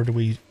build up, or do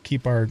we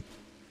keep our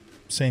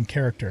same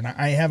character? And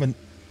I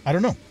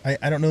don't know.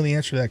 I don't know the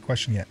answer to that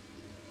question yet.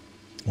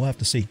 We'll have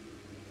to see.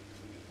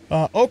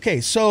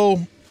 Okay,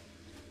 so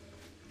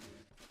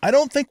I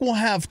don't think we'll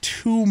have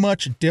too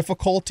much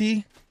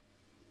difficulty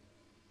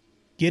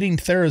getting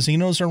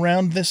Therazinos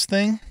around this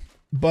thing,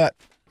 but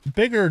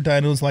bigger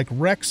dinos like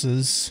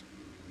Rexes,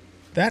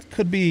 that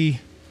could be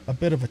a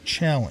bit of a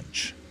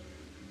challenge.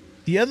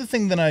 The other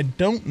thing that I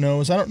don't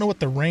know is I don't know what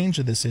the range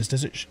of this is.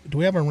 Do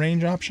we have a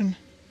range option?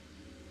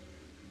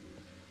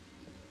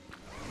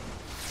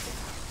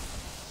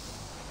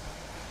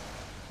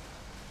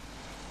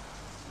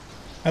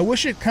 I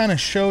wish it kind of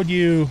showed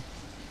you...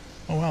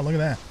 Oh wow, look at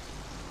that.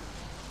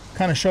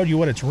 Kind of showed you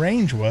what its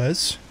range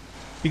was,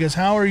 because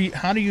how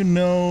do you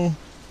know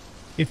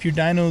if your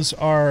dinos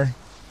are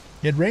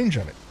in range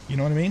of it? You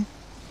know what I mean?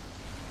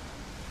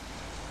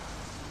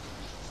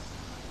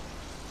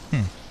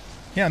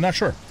 Yeah, not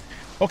sure.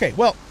 Okay,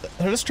 well,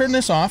 let's turn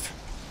this off.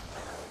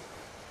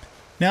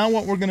 Now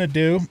what we're going to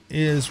do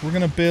is we're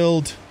going to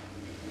build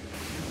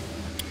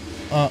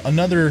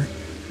another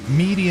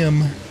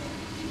medium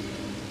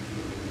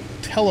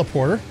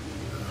teleporter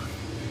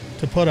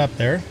to put up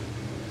there.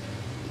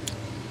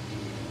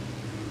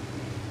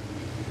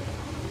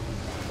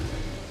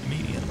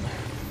 Medium.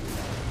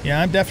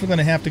 Yeah, I'm definitely going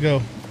to have to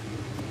go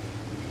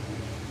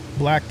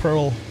black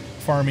pearl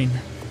farming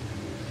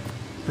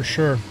for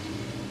sure.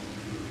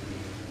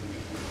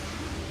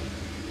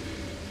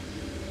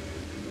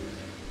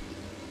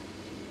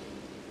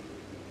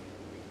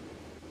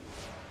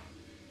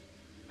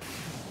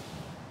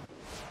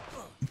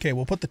 Okay,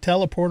 we'll put the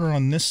teleporter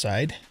on this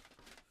side.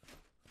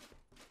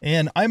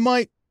 And I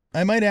might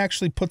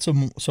actually put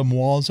some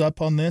walls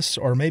up on this,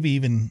 or maybe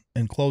even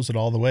enclose it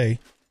all the way.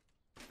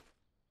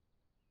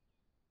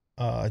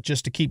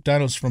 Just to keep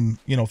dinos from,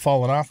 you know,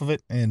 falling off of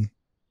it and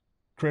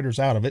critters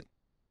out of it.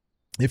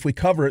 If we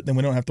cover it, then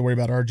we don't have to worry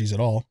about RGs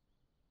at all.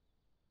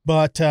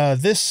 But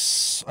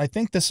this, I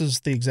think this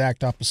is the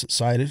exact opposite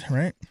sided,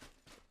 right?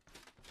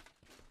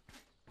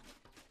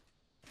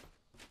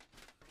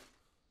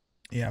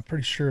 Yeah,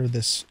 pretty sure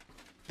this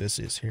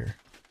is here.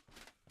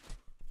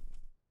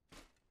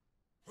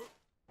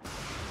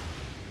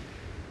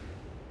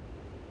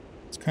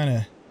 It's kind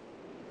of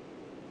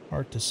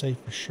hard to say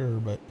for sure,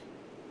 but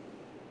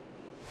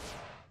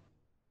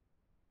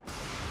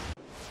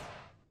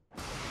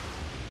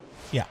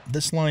yeah,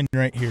 this line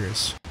right here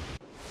is.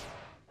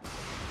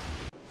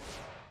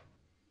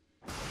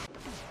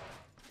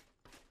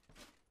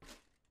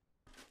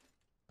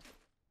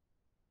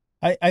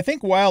 I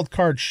think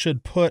Wildcard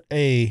should put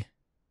an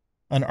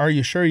 "Are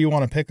you sure you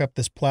want to pick up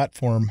this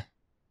platform?"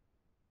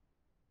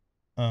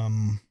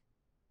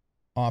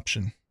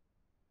 option.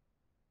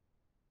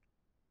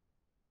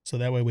 So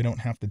that way we don't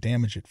have to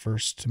damage it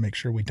first to make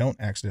sure we don't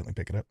accidentally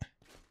pick it up.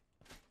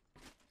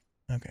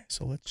 Okay,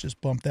 so let's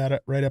just bump that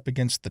up right up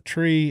against the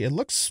tree. It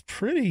looks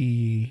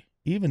pretty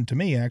even to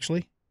me,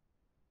 actually.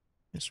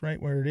 It's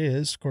right where it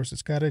is. Of course,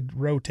 it's got to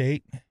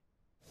rotate.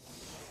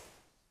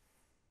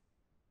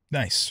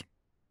 Nice.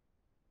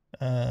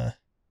 Okay,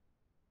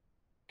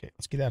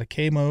 let's get out of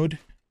K mode.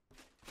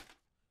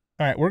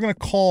 All right, we're going to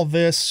call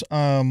this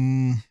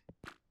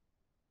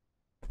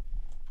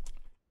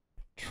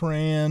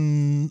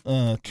transmitter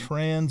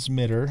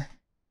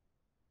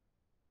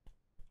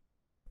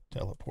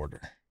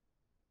teleporter.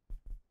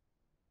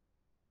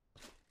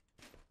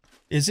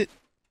 Is it?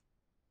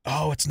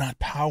 Oh, it's not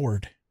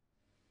powered.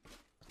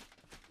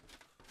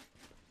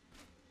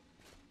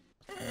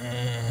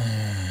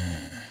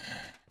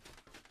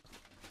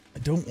 I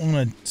don't want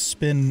to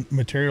spend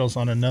materials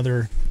on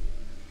another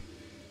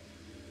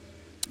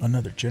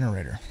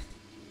generator.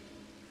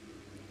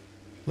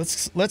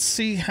 Let's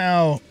see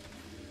how,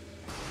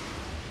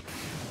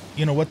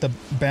 you know, what the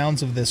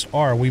bounds of this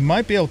are. We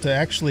might be able to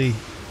actually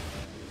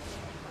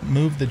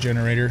move the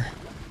generator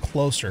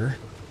closer.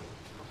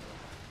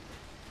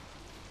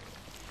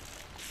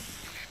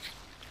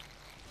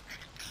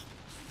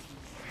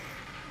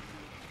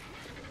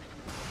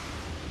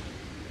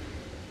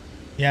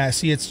 Yeah,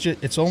 see,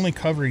 it's only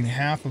covering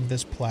half of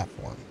this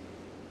platform.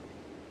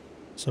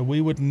 So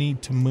we would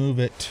need to move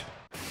it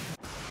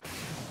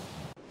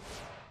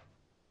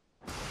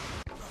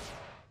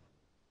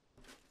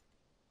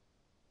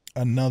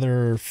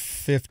another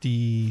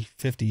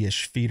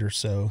 50-ish feet or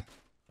so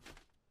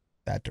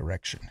that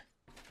direction.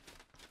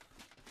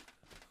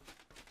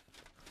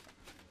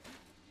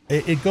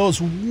 It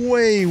goes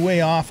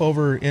way off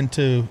over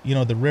into, you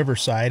know, the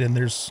riverside, and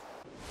there's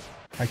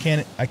I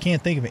can't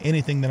think of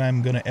anything that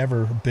I'm going to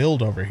ever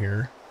build over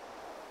here.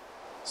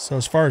 So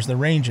as far as the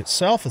range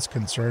itself is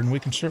concerned, we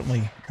can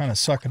certainly kind of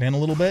suck it in a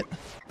little bit.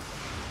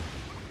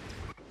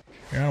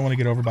 Here, I don't want to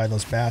get over by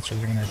those bats or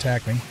they're going to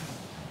attack me.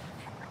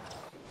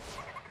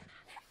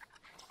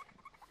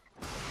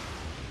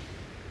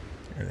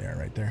 There they are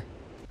right there.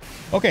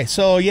 Okay,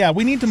 so yeah,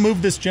 we need to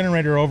move this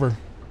generator over.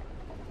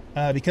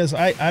 Because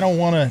I don't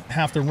want to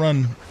have to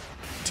run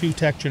 2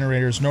 tech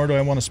generators, nor do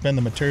I want to spend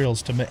the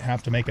materials to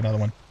have to make another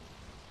one.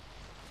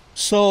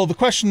 So the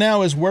question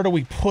now is, where do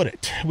we put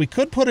it? We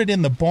could put it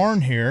in the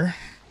barn here.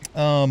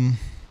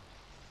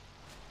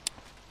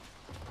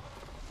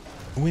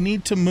 We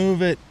need to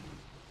move it.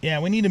 Yeah,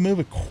 we need to move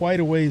it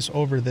quite a ways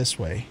over this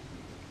way.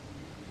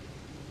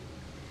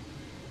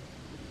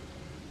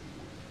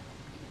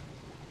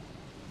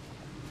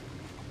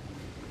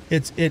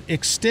 It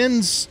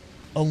extends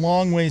a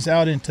long ways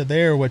out into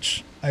there,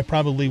 which I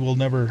probably will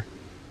never,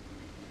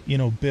 you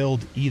know,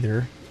 build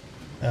in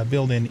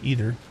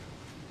either.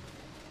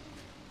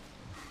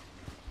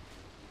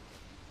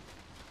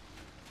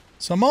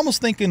 So I'm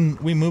almost thinking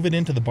we move it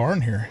into the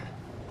barn here.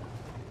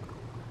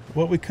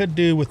 What we could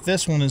do with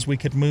this one is we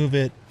could move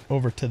it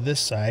over to this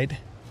side.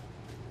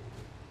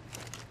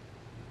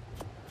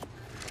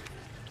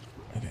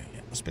 Okay,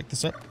 yeah, let's pick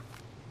this up.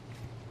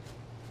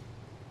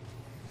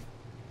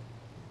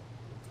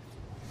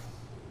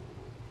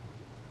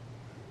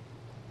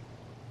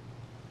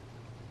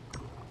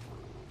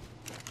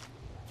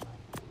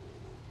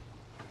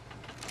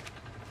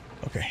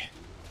 Okay.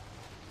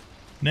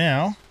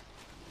 Now,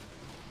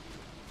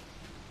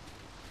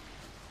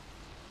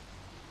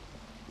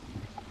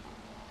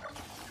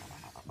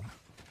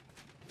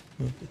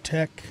 move the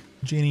tech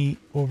genie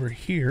over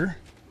here.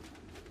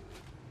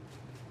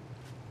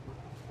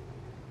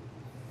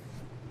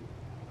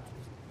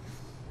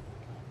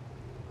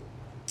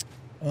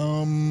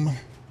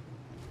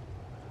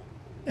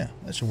 Yeah,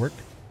 that should work.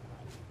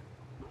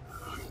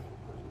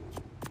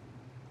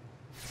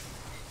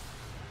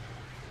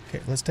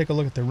 Okay, let's take a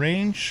look at the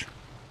range.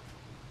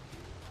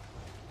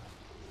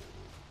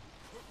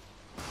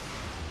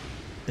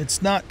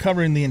 It's not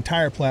covering the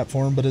entire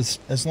platform, but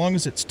as long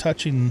as it's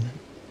touching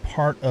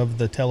part of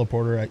the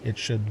teleporter, it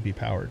should be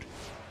powered.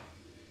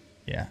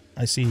 Yeah,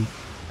 I see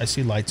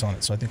lights on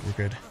it, so I think we're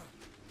good.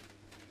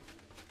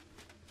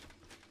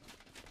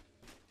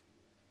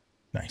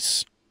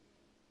 Nice.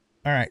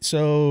 All right,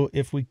 so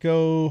if we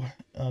go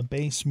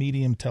base,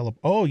 medium,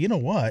 oh, you know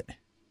what?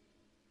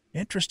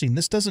 Interesting.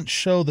 This doesn't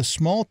show the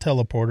small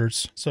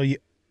teleporters, so you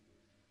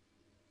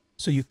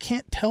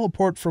can't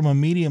teleport from a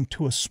medium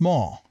to a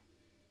small.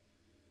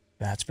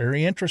 That's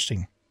very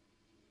interesting.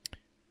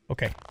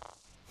 Okay.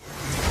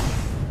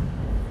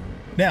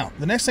 Now,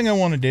 the next thing I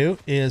want to do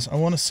is I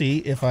want to see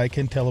if I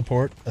can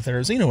teleport a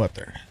Therizino up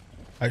there.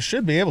 I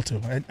should be able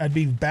to. I'd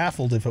be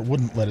baffled if it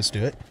wouldn't let us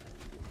do it.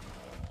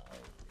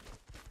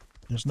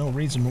 There's no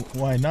reason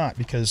why not,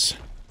 because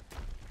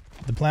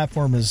the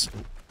platform is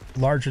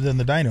larger than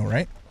the dino,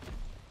 right?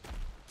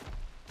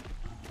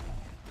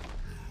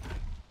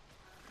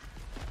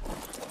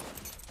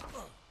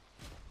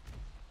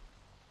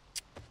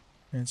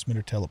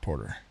 Transmitter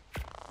teleporter.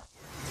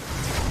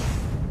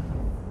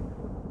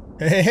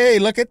 Hey, hey,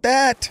 look at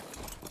that!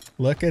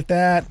 Look at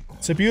that.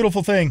 It's a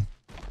beautiful thing.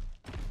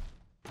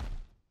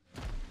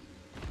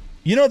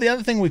 You know, the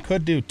other thing we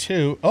could do,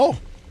 too... Oh!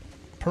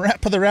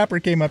 Parappa the Rapper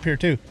came up here,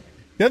 too.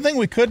 The other thing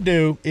we could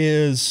do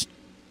is...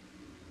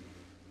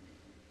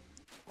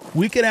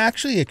 we could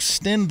actually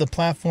extend the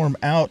platform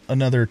out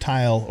another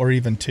tile, or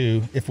even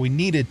two, if we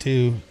needed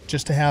to,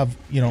 just to have,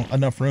 you know,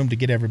 enough room to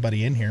get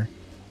everybody in here.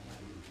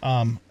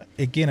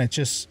 Again, it's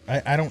just...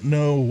 I don't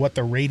know what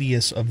the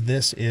radius of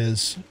this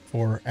is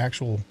for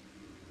actual,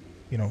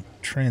 you know,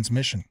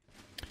 transmission.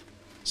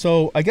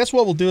 So, I guess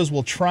what we'll do is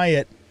we'll try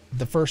it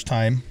the first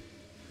time,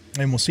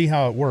 and we'll see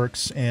how it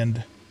works,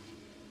 and,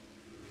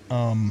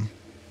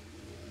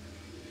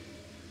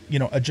 you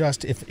know,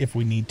 adjust if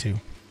we need to.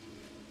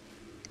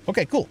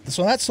 Okay, cool.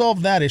 So that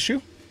solved that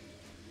issue.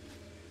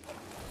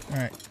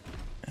 Alright.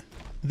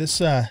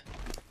 This,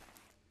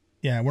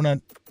 yeah, we're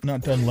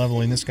not done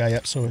leveling this guy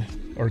up, so,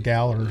 or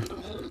gal, or,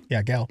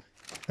 yeah, gal.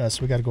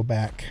 So we gotta go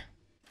back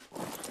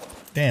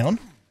down.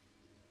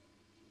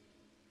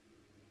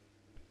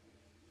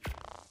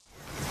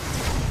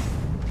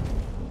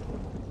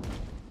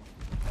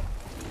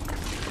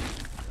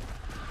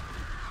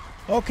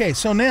 Okay,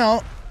 so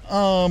now,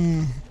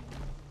 I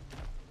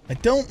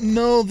don't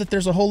know that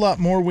there's a whole lot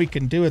more we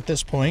can do at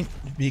this point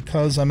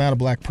because I'm out of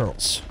black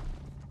pearls.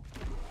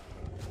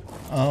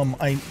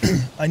 I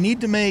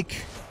need to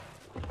make...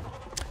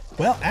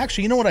 Well,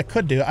 actually, you know what I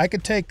could do? I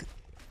could take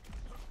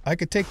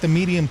the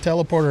medium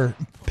teleporter,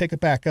 pick it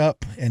back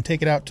up, and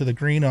take it out to the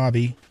green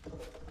obby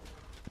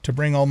to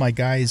bring all my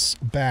guys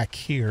back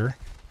here.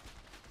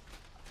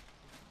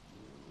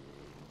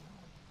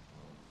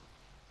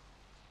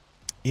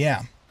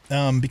 Yeah,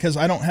 because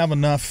I don't have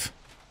enough...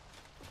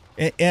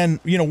 And,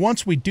 you know,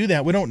 once we do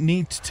that, we don't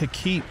need to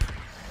keep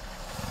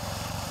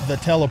the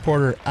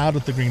teleporter out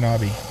of the green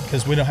obby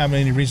because we don't have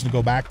any reason to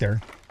go back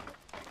there.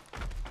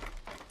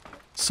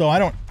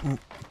 So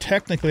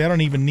technically, I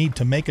don't even need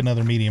to make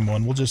another medium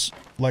one. We'll just,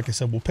 like I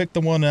said, we'll pick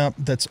the one up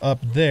that's up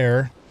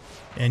there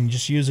and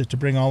just use it to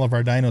bring all of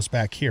our dinos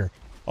back here.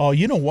 Oh,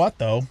 you know what,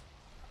 though?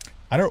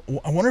 I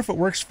wonder if it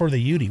works for the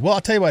Yudi. Well,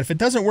 I'll tell you what, if it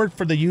doesn't work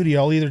for the Yudi,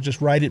 I'll either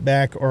just ride it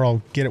back or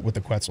I'll get it with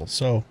the Quetzal.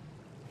 So,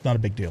 not a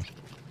big deal.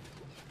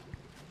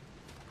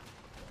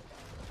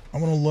 I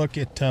want to look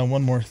at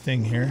one more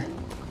thing here.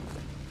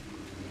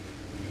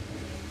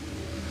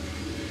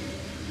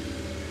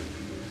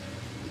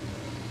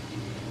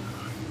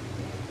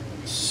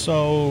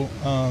 So,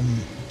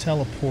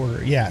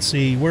 teleporter. Yeah,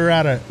 see, we're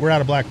out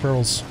of black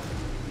pearls.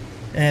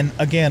 And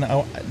again,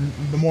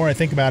 the more I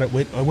think about it,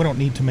 we don't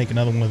need to make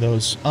another one of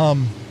those.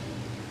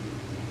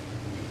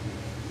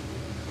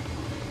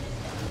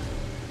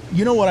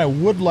 You know what I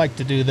would like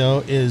to do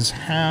though is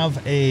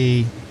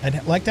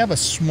I'd like to have a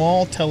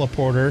small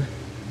teleporter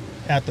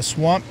at the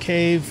swamp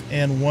cave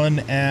and one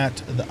at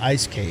the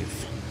ice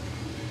cave.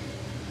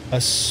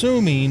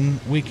 Assuming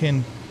we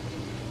can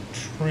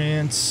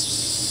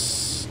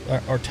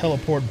or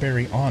teleport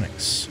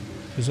baryonyx,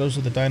 because those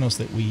are the dinos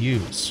that we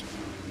use.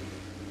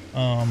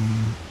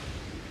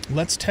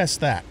 Let's test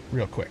that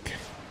real quick.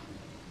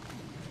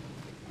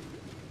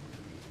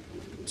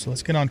 So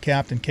let's get on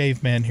Captain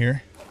Caveman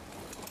here.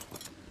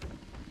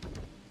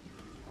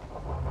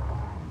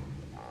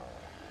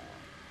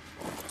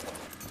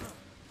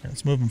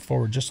 Let's move him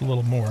forward just a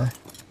little more.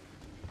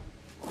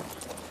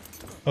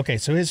 Okay,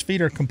 so his feet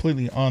are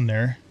completely on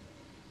there.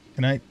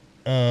 Can I...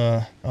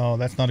 oh,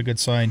 that's not a good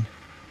sign.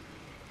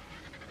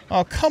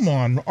 Oh, come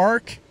on,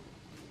 Ark.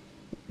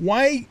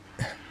 Why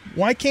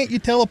can't you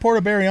teleport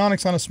a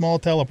baryonyx on a small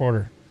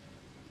teleporter?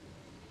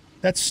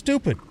 That's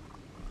stupid.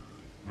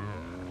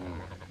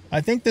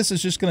 I think this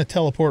is just going to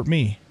teleport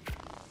me.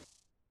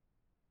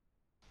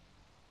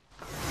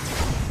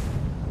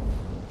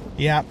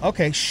 Yeah,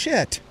 okay,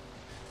 shit.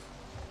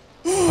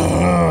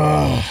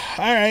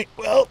 Alright,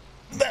 well,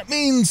 that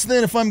means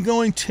that if I'm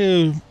going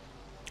to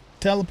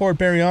teleport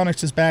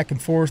baryonyxes back and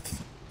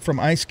forth from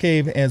Ice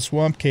Cave and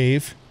Swamp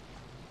Cave,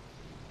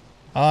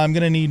 I'm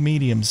going to need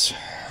mediums.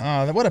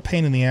 What a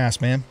pain in the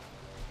ass, man.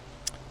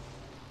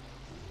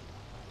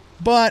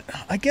 But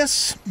I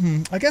guess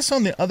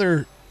on the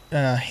other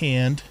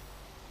hand,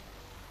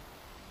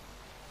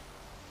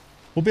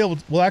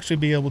 we'll actually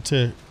be able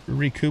to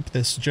recoup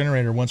this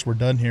generator once we're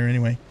done here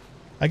anyway.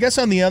 I guess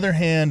on the other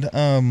hand,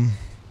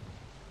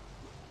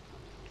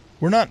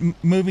 we're not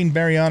moving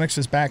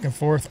baryonyxes back and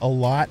forth a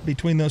lot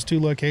between those two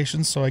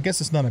locations, so I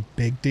guess it's not a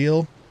big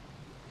deal.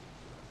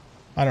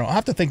 I don't know.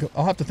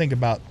 I'll have to think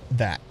about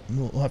that.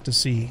 We'll have to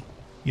see,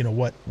 you know,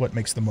 what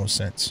makes the most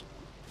sense.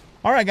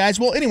 All right, guys.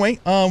 Well, anyway,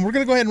 we're going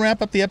to go ahead and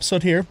wrap up the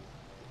episode here.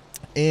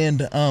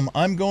 And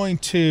I'm going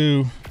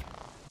to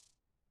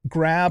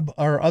grab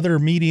our other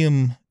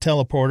medium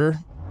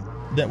teleporter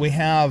that we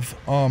have,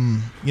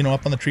 you know,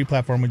 up on the tree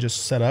platform we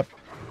just set up.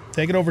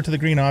 Take it over to the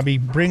green obby,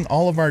 bring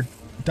all of our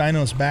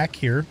dinos back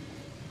here.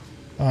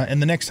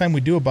 And the next time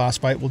we do a boss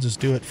fight, we'll just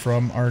do it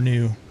from our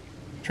new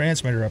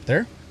transmitter up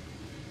there.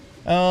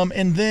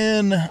 And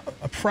then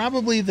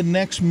probably the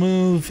next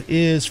move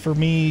is for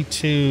me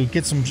to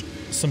get some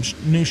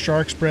new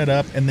sharks bred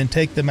up and then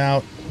take them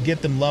out,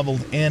 get them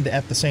leveled, and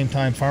at the same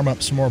time farm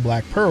up some more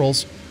black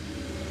pearls.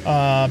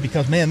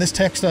 Because, man, this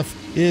tech stuff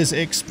is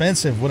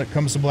expensive when it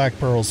comes to black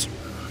pearls.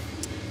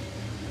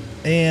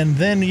 And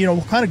then, you know,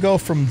 we'll kind of go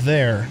from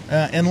there.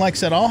 And like I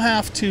said, I'll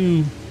have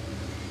to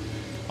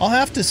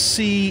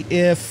see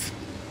if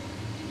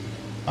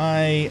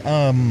I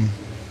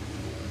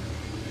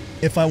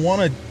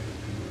want to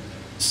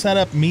set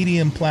up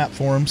medium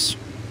platforms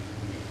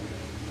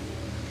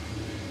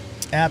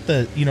at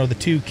the, you know, the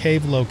 2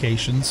 cave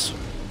locations.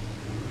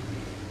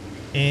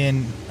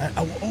 And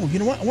oh, you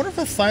know what? I wonder if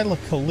a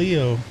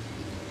Thylacoleo.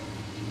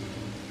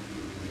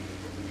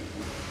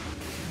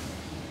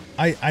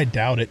 I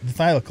doubt it. The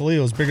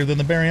Thylacoleo is bigger than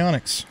the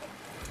Baryonyx.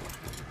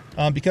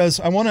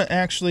 Because I want to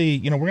actually,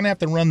 you know, we're going to have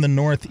to run the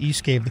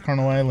northeast cave, the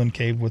Carnal Island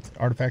cave, with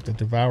Artifact of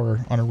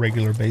Devourer on a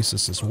regular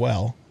basis as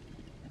well.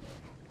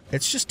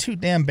 It's just too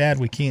damn bad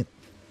we can't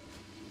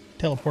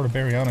teleport a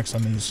Baryonyx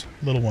on these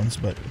little ones,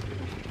 but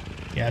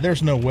yeah,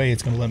 there's no way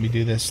it's going to let me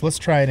do this. Let's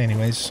try it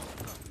anyways.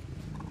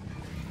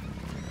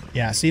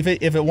 Yeah, see,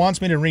 if it wants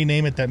me to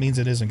rename it, that means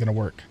it isn't going to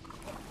work.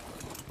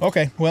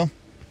 Okay, well,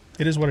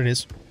 it is what it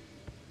is.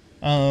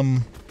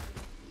 I'll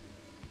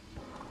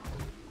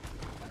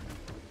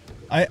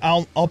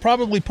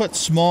probably put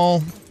small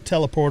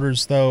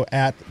teleporters though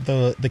at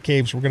the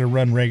caves we're going to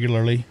run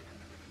regularly,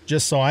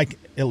 just so at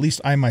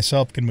least I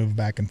myself can move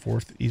back and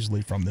forth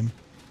easily from them.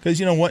 Because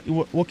you know what,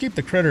 we'll keep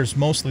the critters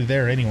mostly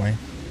there anyway.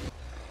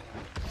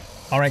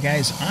 All right,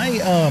 guys, I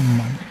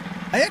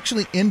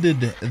actually ended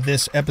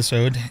this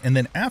episode, and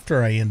then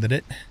after I ended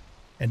it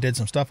and did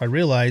some stuff, I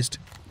realized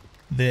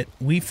that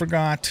we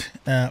forgot,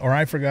 or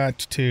I forgot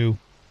to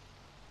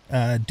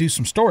do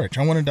some storage.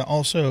 I wanted to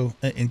also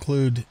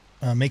include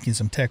making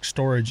some text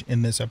storage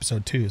in this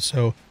episode too.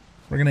 So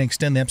we're going to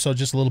extend the episode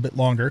just a little bit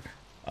longer.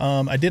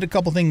 I did a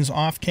couple things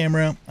off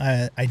camera.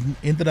 I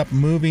ended up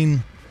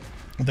moving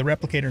the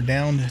replicator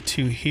down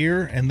to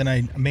here, and then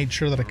I made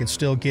sure that I could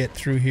still get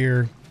through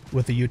here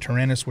with the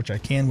Utyrannus, which I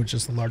can, which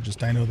is the largest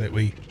dino that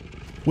we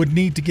would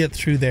need to get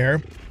through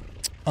there.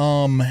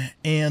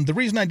 And the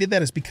reason I did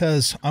that is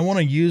because I want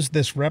to use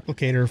this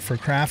replicator for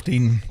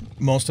crafting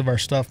most of our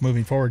stuff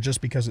moving forward,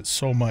 just because it's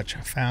so much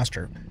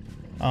faster.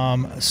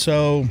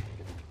 So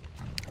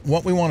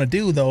what we want to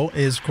do though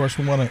is, of course,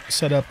 we want to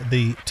set up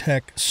the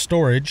tech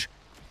storage.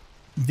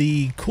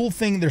 The cool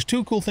thing, there's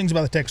two cool things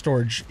about the tech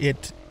storage.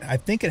 I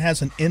think it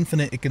has an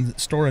infinite, it can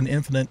store an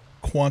infinite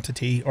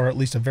quantity, or at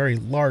least a very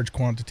large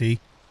quantity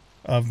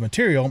of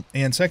material.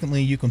 And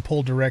secondly, you can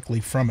pull directly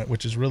from it,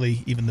 which is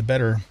really even the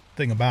better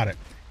thing about it.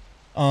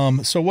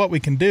 So what we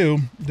can do,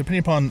 depending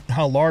upon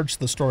how large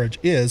the storage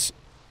is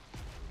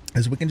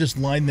we can just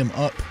line them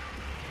up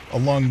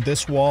along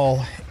this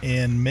wall,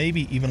 and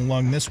maybe even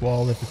along this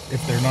wall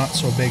if they're not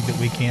so big that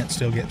we can't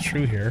still get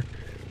through here.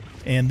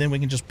 And then we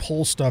can just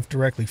pull stuff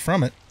directly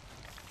from it,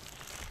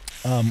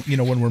 you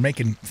know, when we're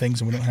making things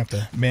and we don't have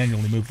to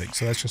manually move things.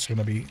 So that's just going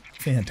to be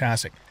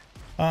fantastic.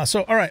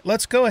 So, all right,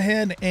 let's go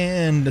ahead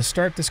and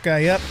start this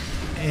guy up.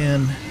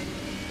 And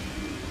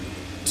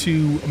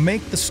to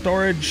make the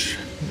storage,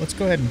 let's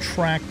go ahead and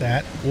track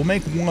that. We'll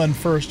make one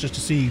first just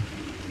to see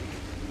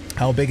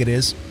how big it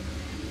is.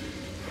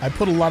 I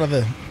put a lot of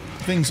the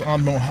things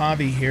on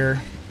Mojave here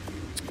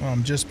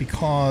just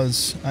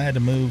because I had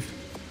to move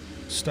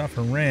stuff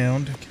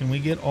around. Can we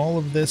get all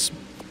of this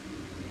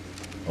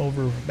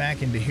over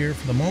back into here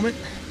for the moment,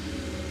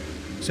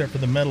 except for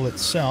the metal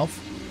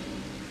itself?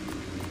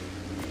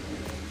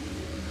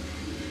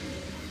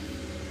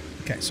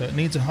 Okay, so it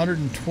needs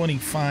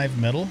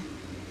 125 metal.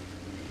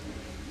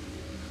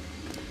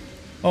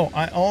 Oh,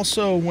 I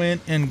also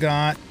went and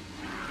got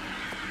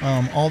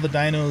all the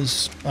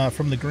dinos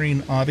from the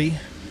green obby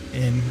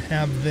and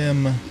have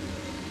them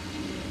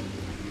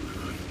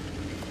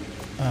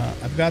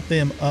I've got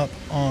them up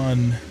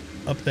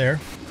there,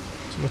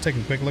 so we'll take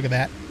a quick look at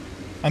that.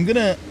 I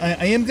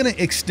am gonna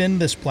extend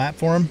this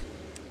platform,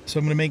 so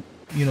I'm gonna make,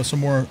 you know, some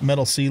more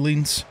metal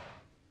ceilings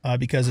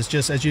because it's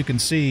just, as you can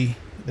see,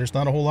 there's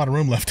not a whole lot of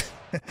room left.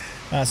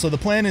 So the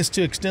plan is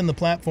to extend the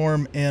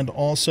platform and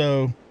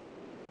also,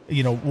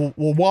 you know,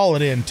 we'll wall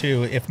it in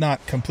too, if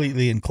not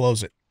completely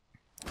enclose it.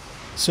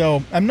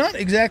 So I'm not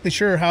exactly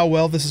sure how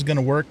well this is going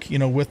to work, you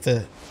know, with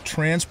the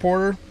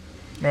transporter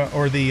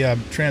or the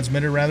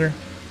transmitter rather.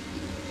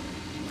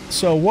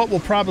 So what we'll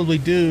probably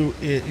do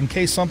in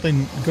case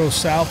something goes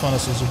south on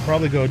us is we'll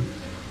probably go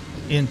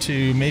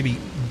into maybe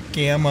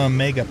Gamma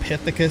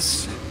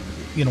Megapithecus,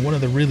 you know, one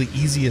of the really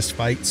easiest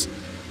fights,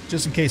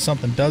 just in case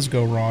something does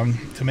go wrong,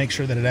 to make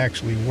sure that it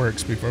actually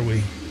works before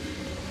we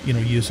you know,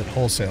 use it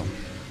wholesale.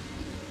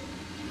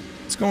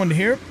 Let's go into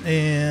here,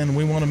 and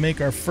we want to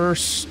make our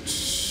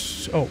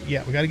first... Oh,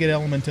 yeah, we got to get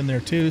element in there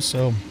too,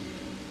 so...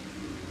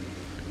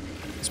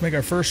 Let's make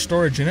our first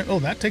storage unit. Oh,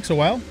 that takes a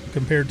while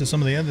compared to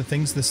some of the other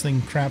things. This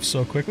thing crafts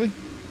so quickly.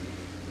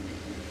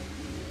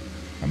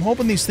 I'm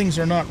hoping these things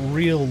are not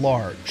real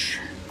large.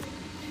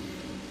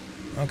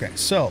 Okay,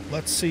 so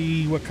let's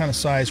see what kind of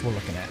size we're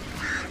looking at.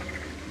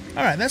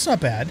 Alright, that's not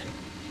bad.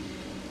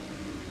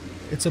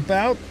 It's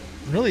about...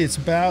 Really, it's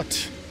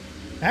about...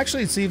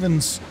 Actually, it's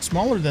even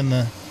smaller than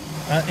the...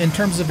 in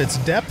terms of its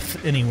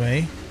depth,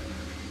 anyway.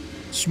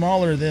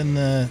 Smaller than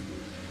the...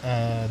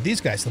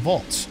 these guys, the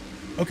vaults.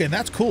 Okay,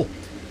 that's cool.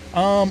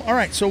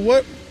 Alright, so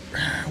what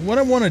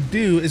I want to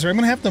do is I'm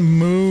going to have to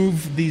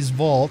move these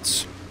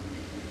vaults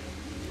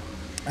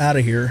out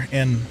of here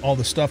and all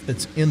the stuff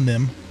that's in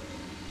them.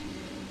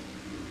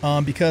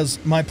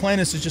 Because my plan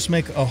is to just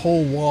make a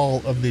whole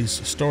wall of these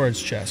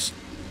storage chests.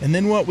 And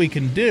then what we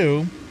can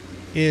do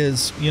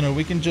is, you know,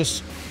 we can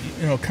just,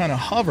 you know, kind of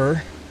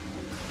hover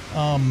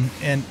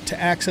and to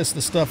access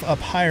the stuff up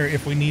higher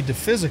if we need to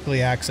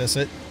physically access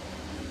it.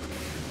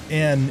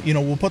 And, you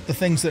know, we'll put the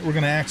things that we're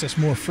going to access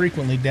more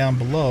frequently down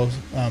below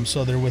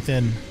so they're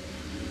within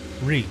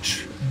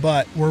reach.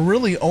 But we're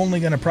really only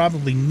going to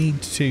probably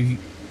need to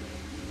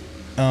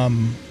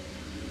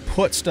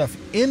put stuff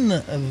in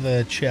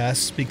the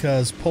chest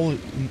because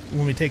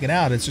when we take it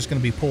out, it's just going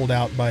to be pulled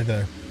out by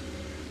the,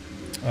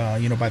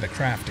 you know, by the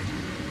crafting.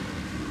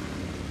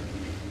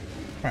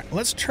 All right,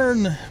 let's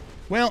turn...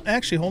 Well,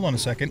 actually, hold on a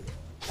second.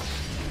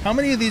 How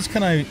many of these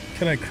can I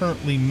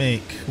currently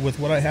make with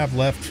what I have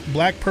left?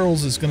 Black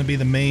pearls is going to be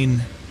the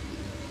main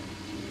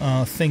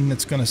thing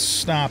that's going to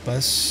stop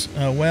us.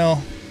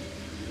 Well,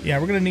 yeah,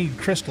 we're going to need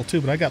crystal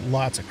too, but I got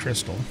lots of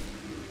crystal.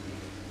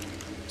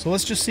 So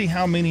let's just see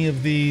how many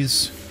of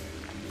these...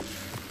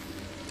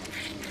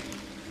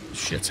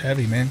 Shit's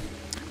heavy, man.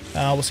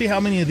 We'll see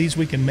how many of these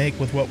we can make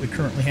with what we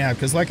currently have,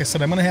 because like I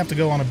said, I'm going to have to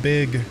go on a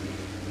big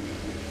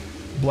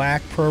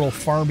black pearl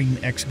farming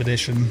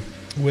expedition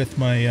with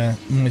my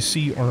my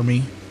sea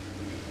army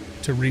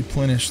to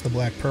replenish the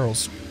black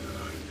pearls.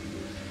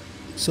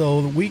 So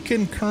we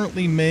can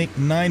currently make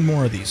 9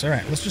 more of these.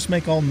 Alright, let's just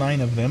make all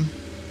 9 of them.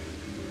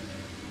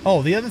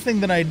 Oh, the other thing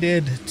that I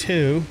did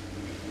too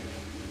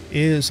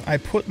is I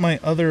put my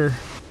other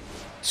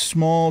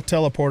small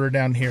teleporter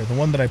down here, the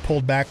one that I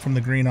pulled back from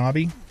the green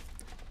obby,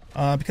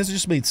 because it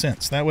just made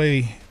sense. That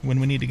way, when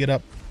we need to get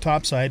up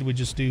topside, we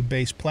just do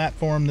base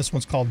platform. This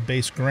one's called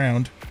base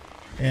ground,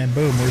 and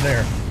boom, we're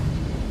there.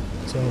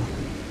 So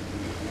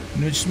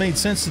it just made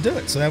sense to do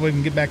it, so that way we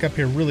can get back up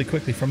here really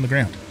quickly from the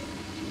ground.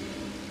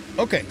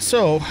 Okay,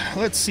 so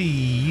let's see.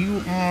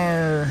 You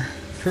are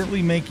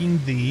currently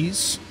making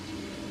these,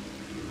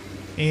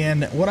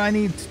 and what I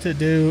need to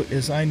do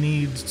is I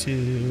need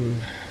to...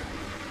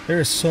 There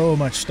is so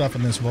much stuff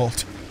in this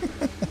vault.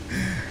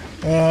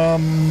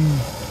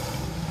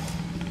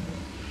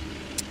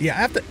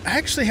 Yeah, I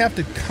actually have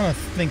to kind of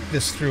think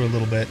this through a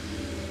little bit.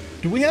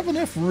 Do we have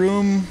enough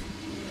room?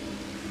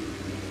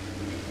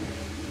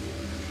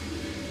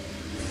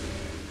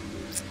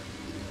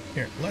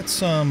 Here,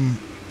 let's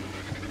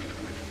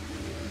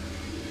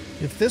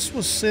if this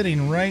was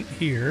sitting right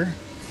here,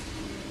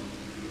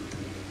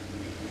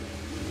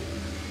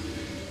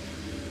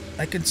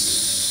 I could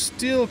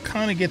still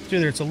kind of get through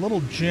there. It's a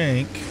little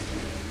jank.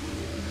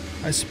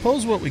 I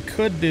suppose what we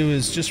could do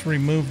is just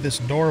remove this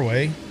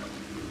doorway.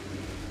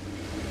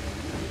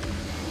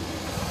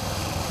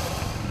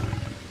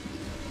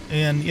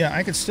 And yeah,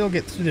 I could still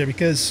get through there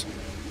because,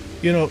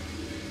 you know,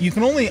 you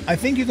can only, I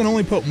think you can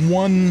only put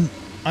 1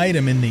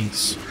 item in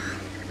these.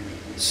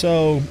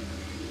 So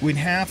we'd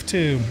have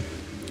to,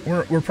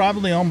 we're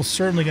probably almost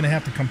certainly going to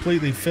have to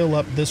completely fill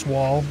up this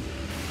wall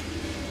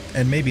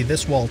and maybe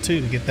this wall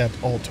too to get that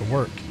all to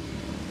work.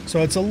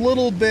 So it's a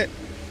little bit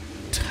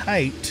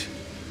tight,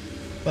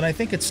 but I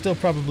think it's still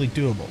probably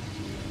doable.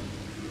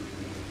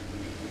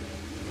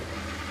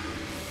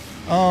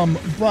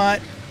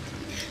 But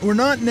we're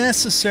not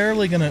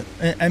necessarily gonna,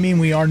 I mean,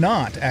 we are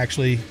not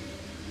actually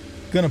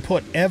gonna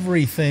put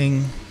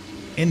everything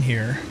in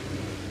here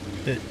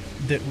that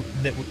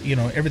you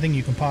know, everything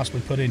you can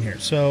possibly put in here.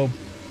 So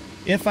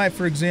if I,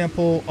 for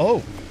example,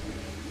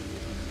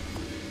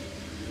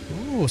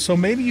 so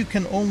maybe you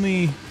can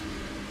only...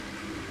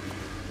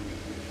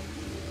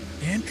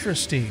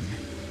 Interesting.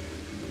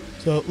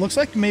 So it looks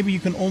like maybe you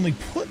can only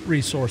put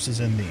resources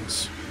in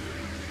these.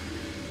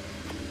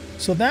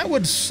 So that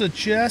would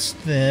suggest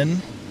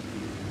then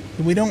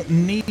that we don't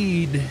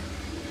need...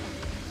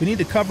 We need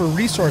to cover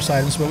resource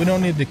items, but we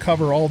don't need to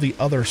cover all the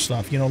other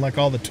stuff, you know, like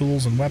all the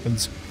tools and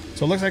weapons.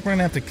 So it looks like we're going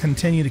to have to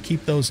continue to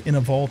keep those in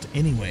a vault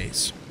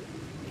anyways.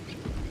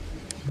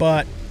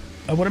 But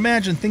I would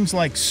imagine things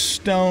like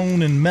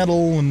stone and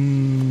metal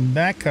and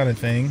that kind of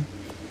thing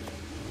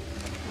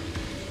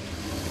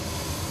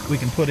we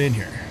can put in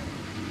here.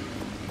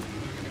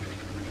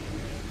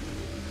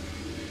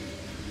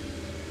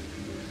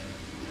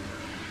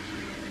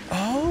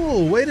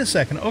 Oh, wait a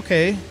second.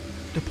 Okay.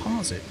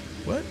 Deposit.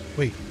 What?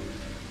 Wait.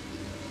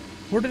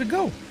 Where did it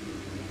go?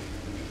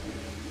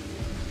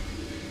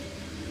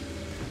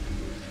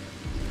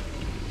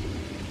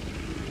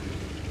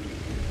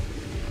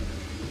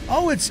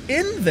 Oh, it's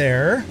in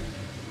there,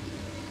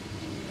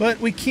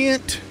 but we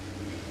can't.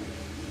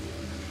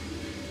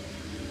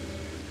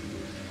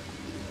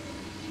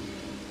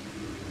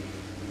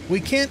 We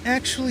can't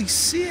actually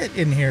see it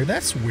in here.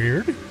 That's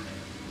weird.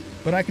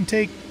 But I can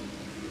take...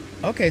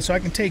 Okay, so I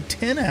can take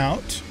 10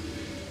 out,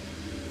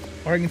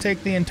 or I can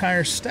take the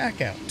entire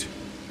stack out.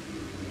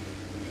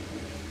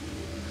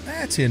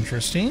 That's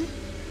interesting.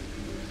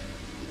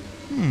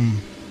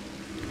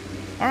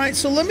 All right,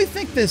 so let me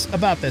think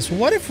about this.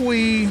 What if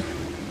we...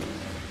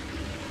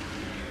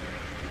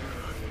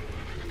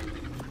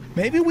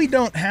 Maybe we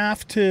don't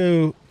have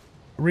to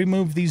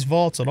remove these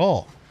vaults at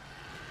all.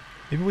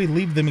 Maybe we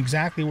leave them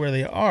exactly where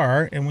they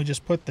are, and we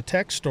just put the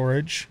tech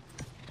storage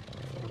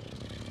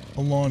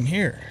along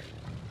here.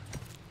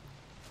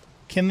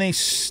 Can they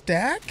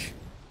stack?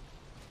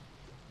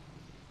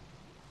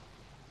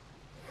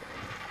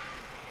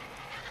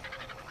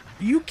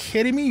 Are you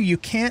kidding me? You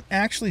can't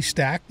actually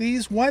stack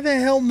these? Why the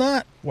hell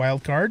not,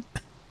 wildcard?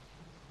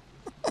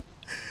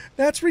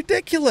 That's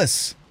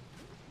ridiculous.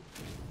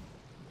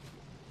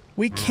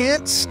 We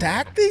can't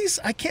stack these?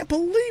 I can't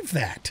believe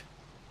that.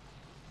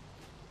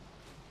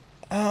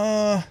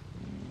 Oh.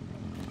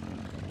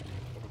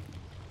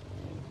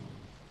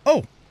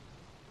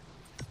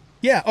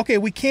 Yeah, okay,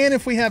 we can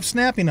if we have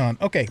snapping on.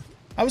 Okay.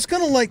 I was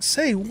gonna like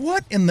say,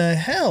 what in the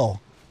hell?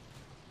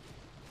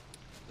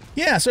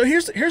 Yeah, so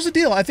here's the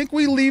deal. I think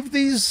we leave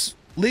this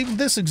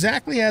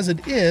exactly as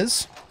it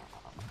is.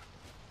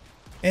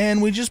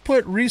 And we just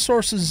put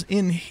resources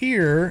in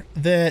here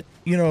that,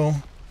 you know,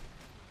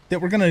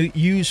 that we're gonna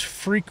use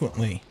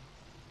frequently.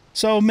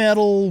 So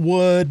metal,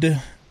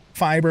 wood,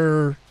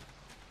 fiber,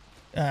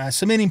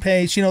 cementing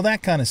paste, you know,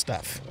 that kind of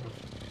stuff.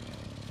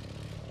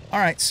 All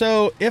right,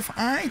 so if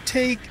I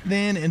take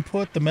then and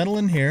put the metal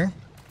in here,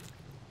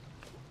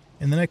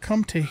 and then I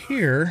come to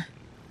here,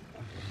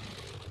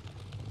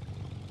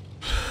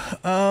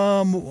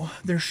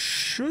 there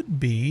should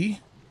be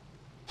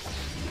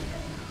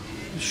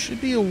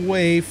a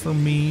way for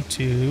me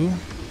to... All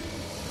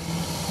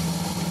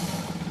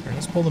right,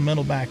 let's pull the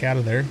metal back out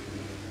of there.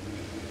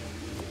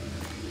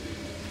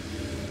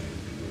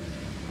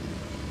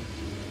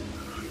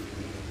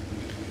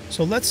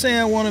 So let's say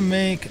I want to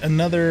make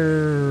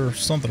another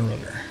something or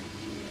other.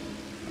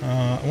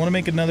 I want to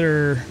make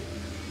another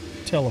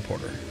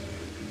teleporter.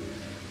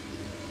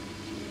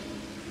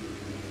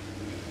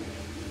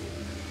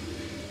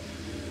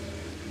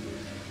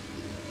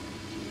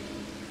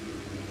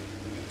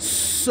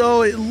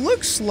 So it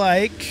looks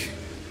like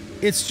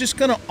it's just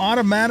going to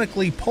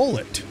automatically pull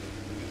it.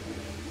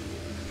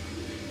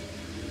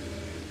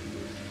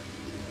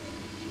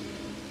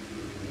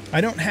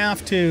 I don't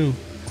have to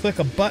click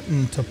a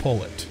button to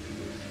pull it.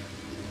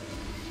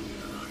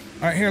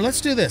 All right, here, let's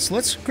do this.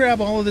 Let's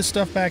grab all of this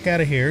stuff back out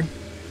of here.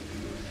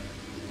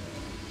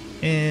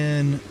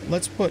 And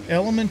let's put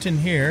element in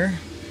here.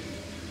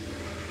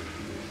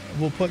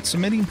 We'll put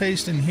cementing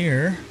paste in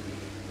here.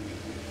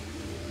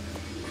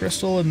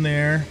 Crystal in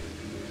there.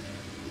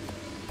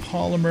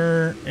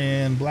 Polymer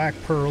and black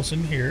pearls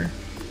in here.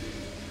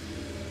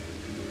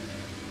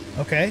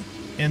 Okay,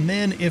 and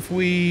then if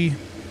we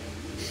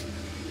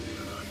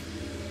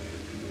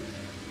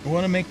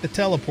want to make the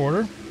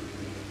teleporter,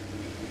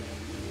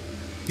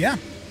 yeah,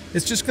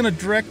 it's just going to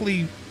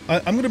directly...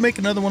 I'm going to make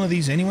another one of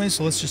these anyway,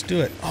 so let's just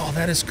do it. Oh,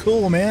 that is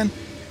cool, man.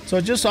 So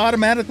it just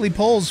automatically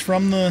pulls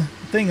from the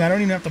thing. I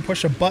don't even have to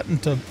push a button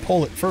to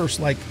pull it first,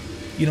 like,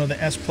 you know,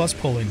 the S Plus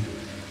pulling.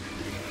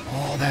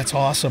 Oh, that's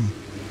awesome.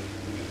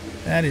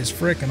 That is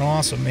freaking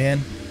awesome,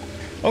 man.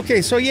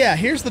 Okay, so yeah,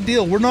 here's the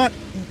deal. We're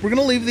going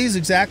to leave these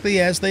exactly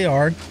as they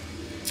are.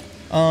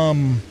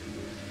 And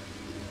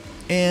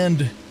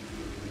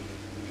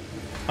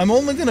I'm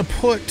only going to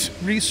put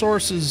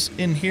resources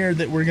in here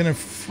that we're going to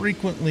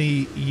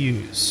frequently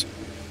use.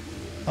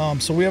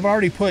 So we have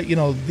already put, you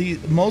know,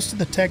 most of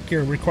the tech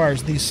gear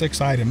requires these 6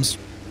 items.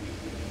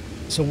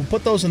 So we'll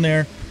put those in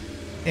there.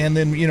 And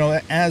then, you know,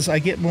 as I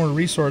get more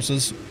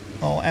resources,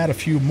 I'll add a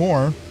few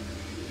more.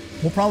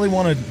 We'll probably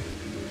want to...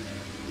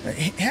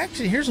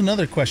 Actually, here's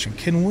another question.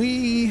 Can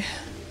we...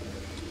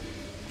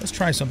 Let's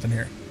try something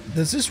here.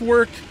 Does this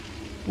work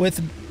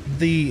with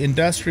the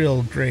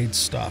industrial grade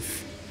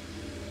stuff?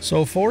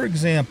 So, for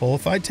example,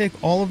 if I take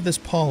all of this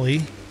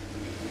poly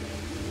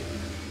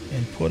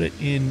and put it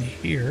in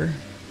here,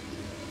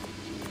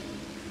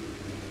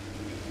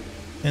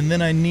 and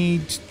then I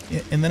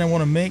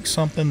want to make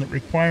something that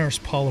requires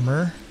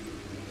polymer.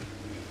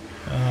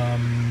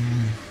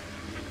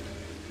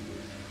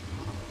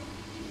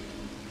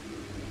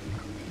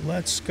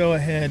 Let's go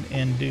ahead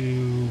and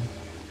do...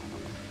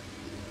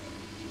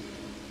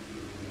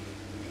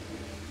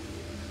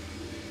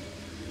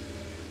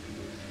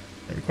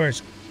 That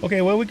requires...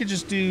 Okay, well, we could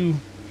just do...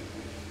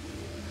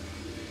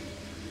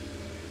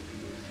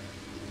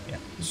 Yeah,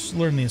 just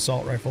learn the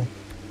assault rifle.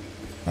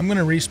 I'm going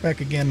to respec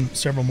again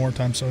several more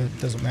times, so it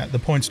doesn't matter. The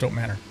points don't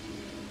matter.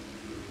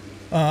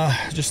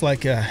 Just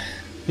like,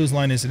 whose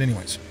line is it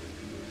anyways?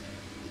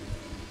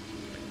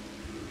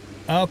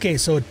 Okay,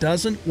 so it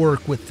doesn't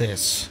work with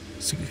this.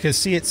 Because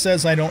see, it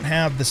says I don't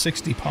have the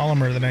 60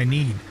 polymer that I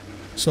need.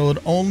 So it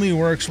only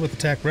works with the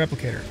tech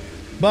replicator.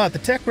 But the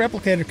tech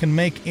replicator can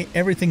make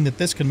everything that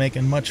this can make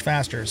and much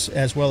faster,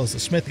 as well as the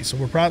smithy. So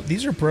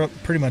these are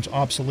pretty much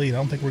obsolete. I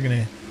don't think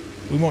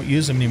we won't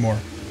use them anymore.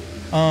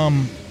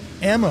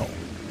 Ammo.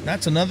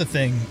 That's another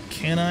thing.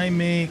 Can I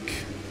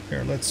make...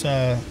 Here, let's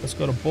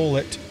go to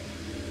bullet.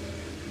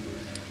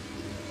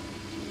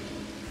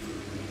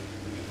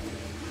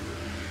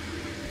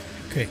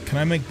 Okay, can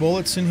I make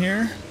bullets in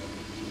here?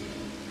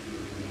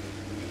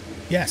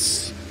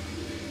 Yes.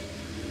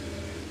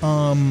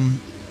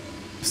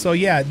 So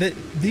yeah,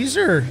 these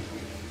are...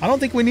 I don't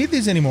think we need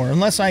these anymore,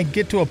 unless I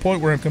get to a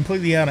point where I'm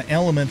completely out of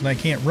element and I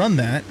can't run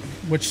that,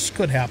 which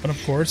could happen,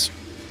 of course.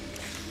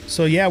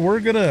 So yeah, we're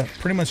gonna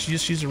pretty much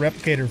just use a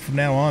replicator from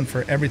now on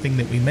for everything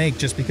that we make,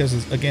 just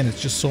because, again,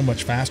 it's just so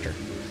much faster.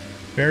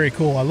 Very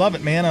cool. I love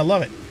it, man. I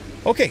love it.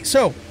 Okay,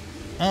 so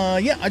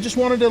yeah, I just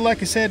wanted to,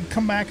 like I said,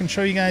 come back and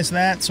show you guys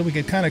that, so we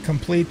could kind of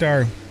complete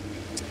our,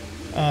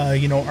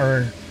 you know,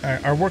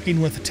 our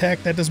working with the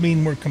tech. That doesn't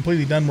mean we're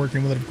completely done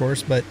working with it, of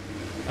course, but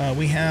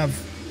we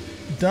have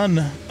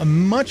done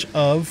much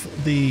of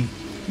the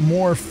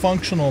more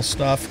functional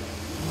stuff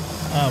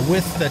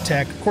with the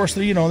tech. Of course,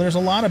 you know, there's a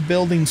lot of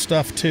building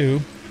stuff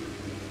too,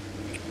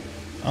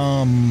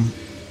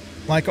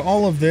 like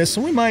all of this,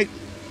 and we might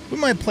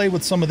play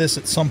with some of this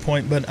at some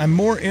point, but I'm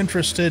more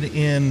interested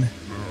in,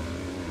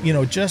 you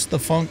know, just the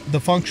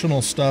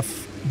functional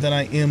stuff than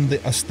I am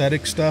the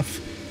aesthetic stuff,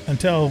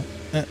 until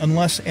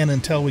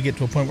we get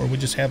to a point where we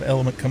just have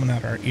element coming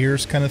out our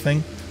ears kind of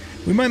thing.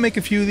 We might make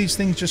a few of these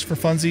things just for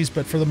funsies,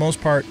 but for the most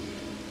part,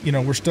 you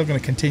know, we're still going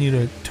to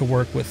continue to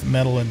work with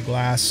metal and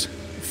glass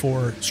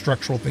for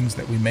structural things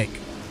that we make.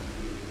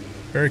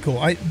 Very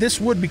cool. This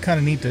would be kind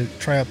of neat to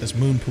try out this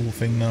moon pool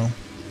thing, though.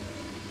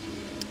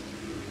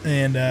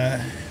 And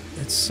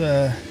it's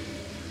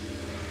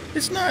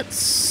not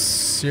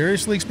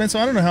seriously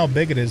expensive. I don't know how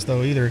big it is,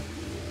 though, either.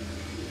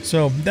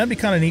 So that'd be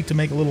kind of neat to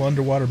make a little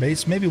underwater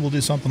base. Maybe we'll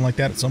do something like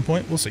that at some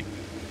point. We'll see.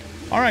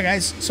 All right,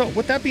 guys. So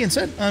with that being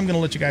said, I'm going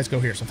to let you guys go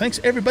here. So thanks,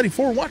 everybody,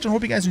 for watching.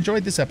 Hope you guys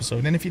enjoyed this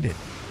episode. And if you did,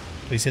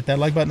 please hit that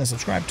like button and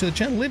subscribe to the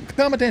channel. Leave a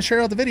comment and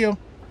share out the video.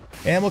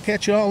 And we'll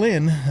catch you all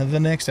in the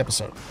next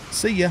episode.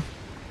 See ya.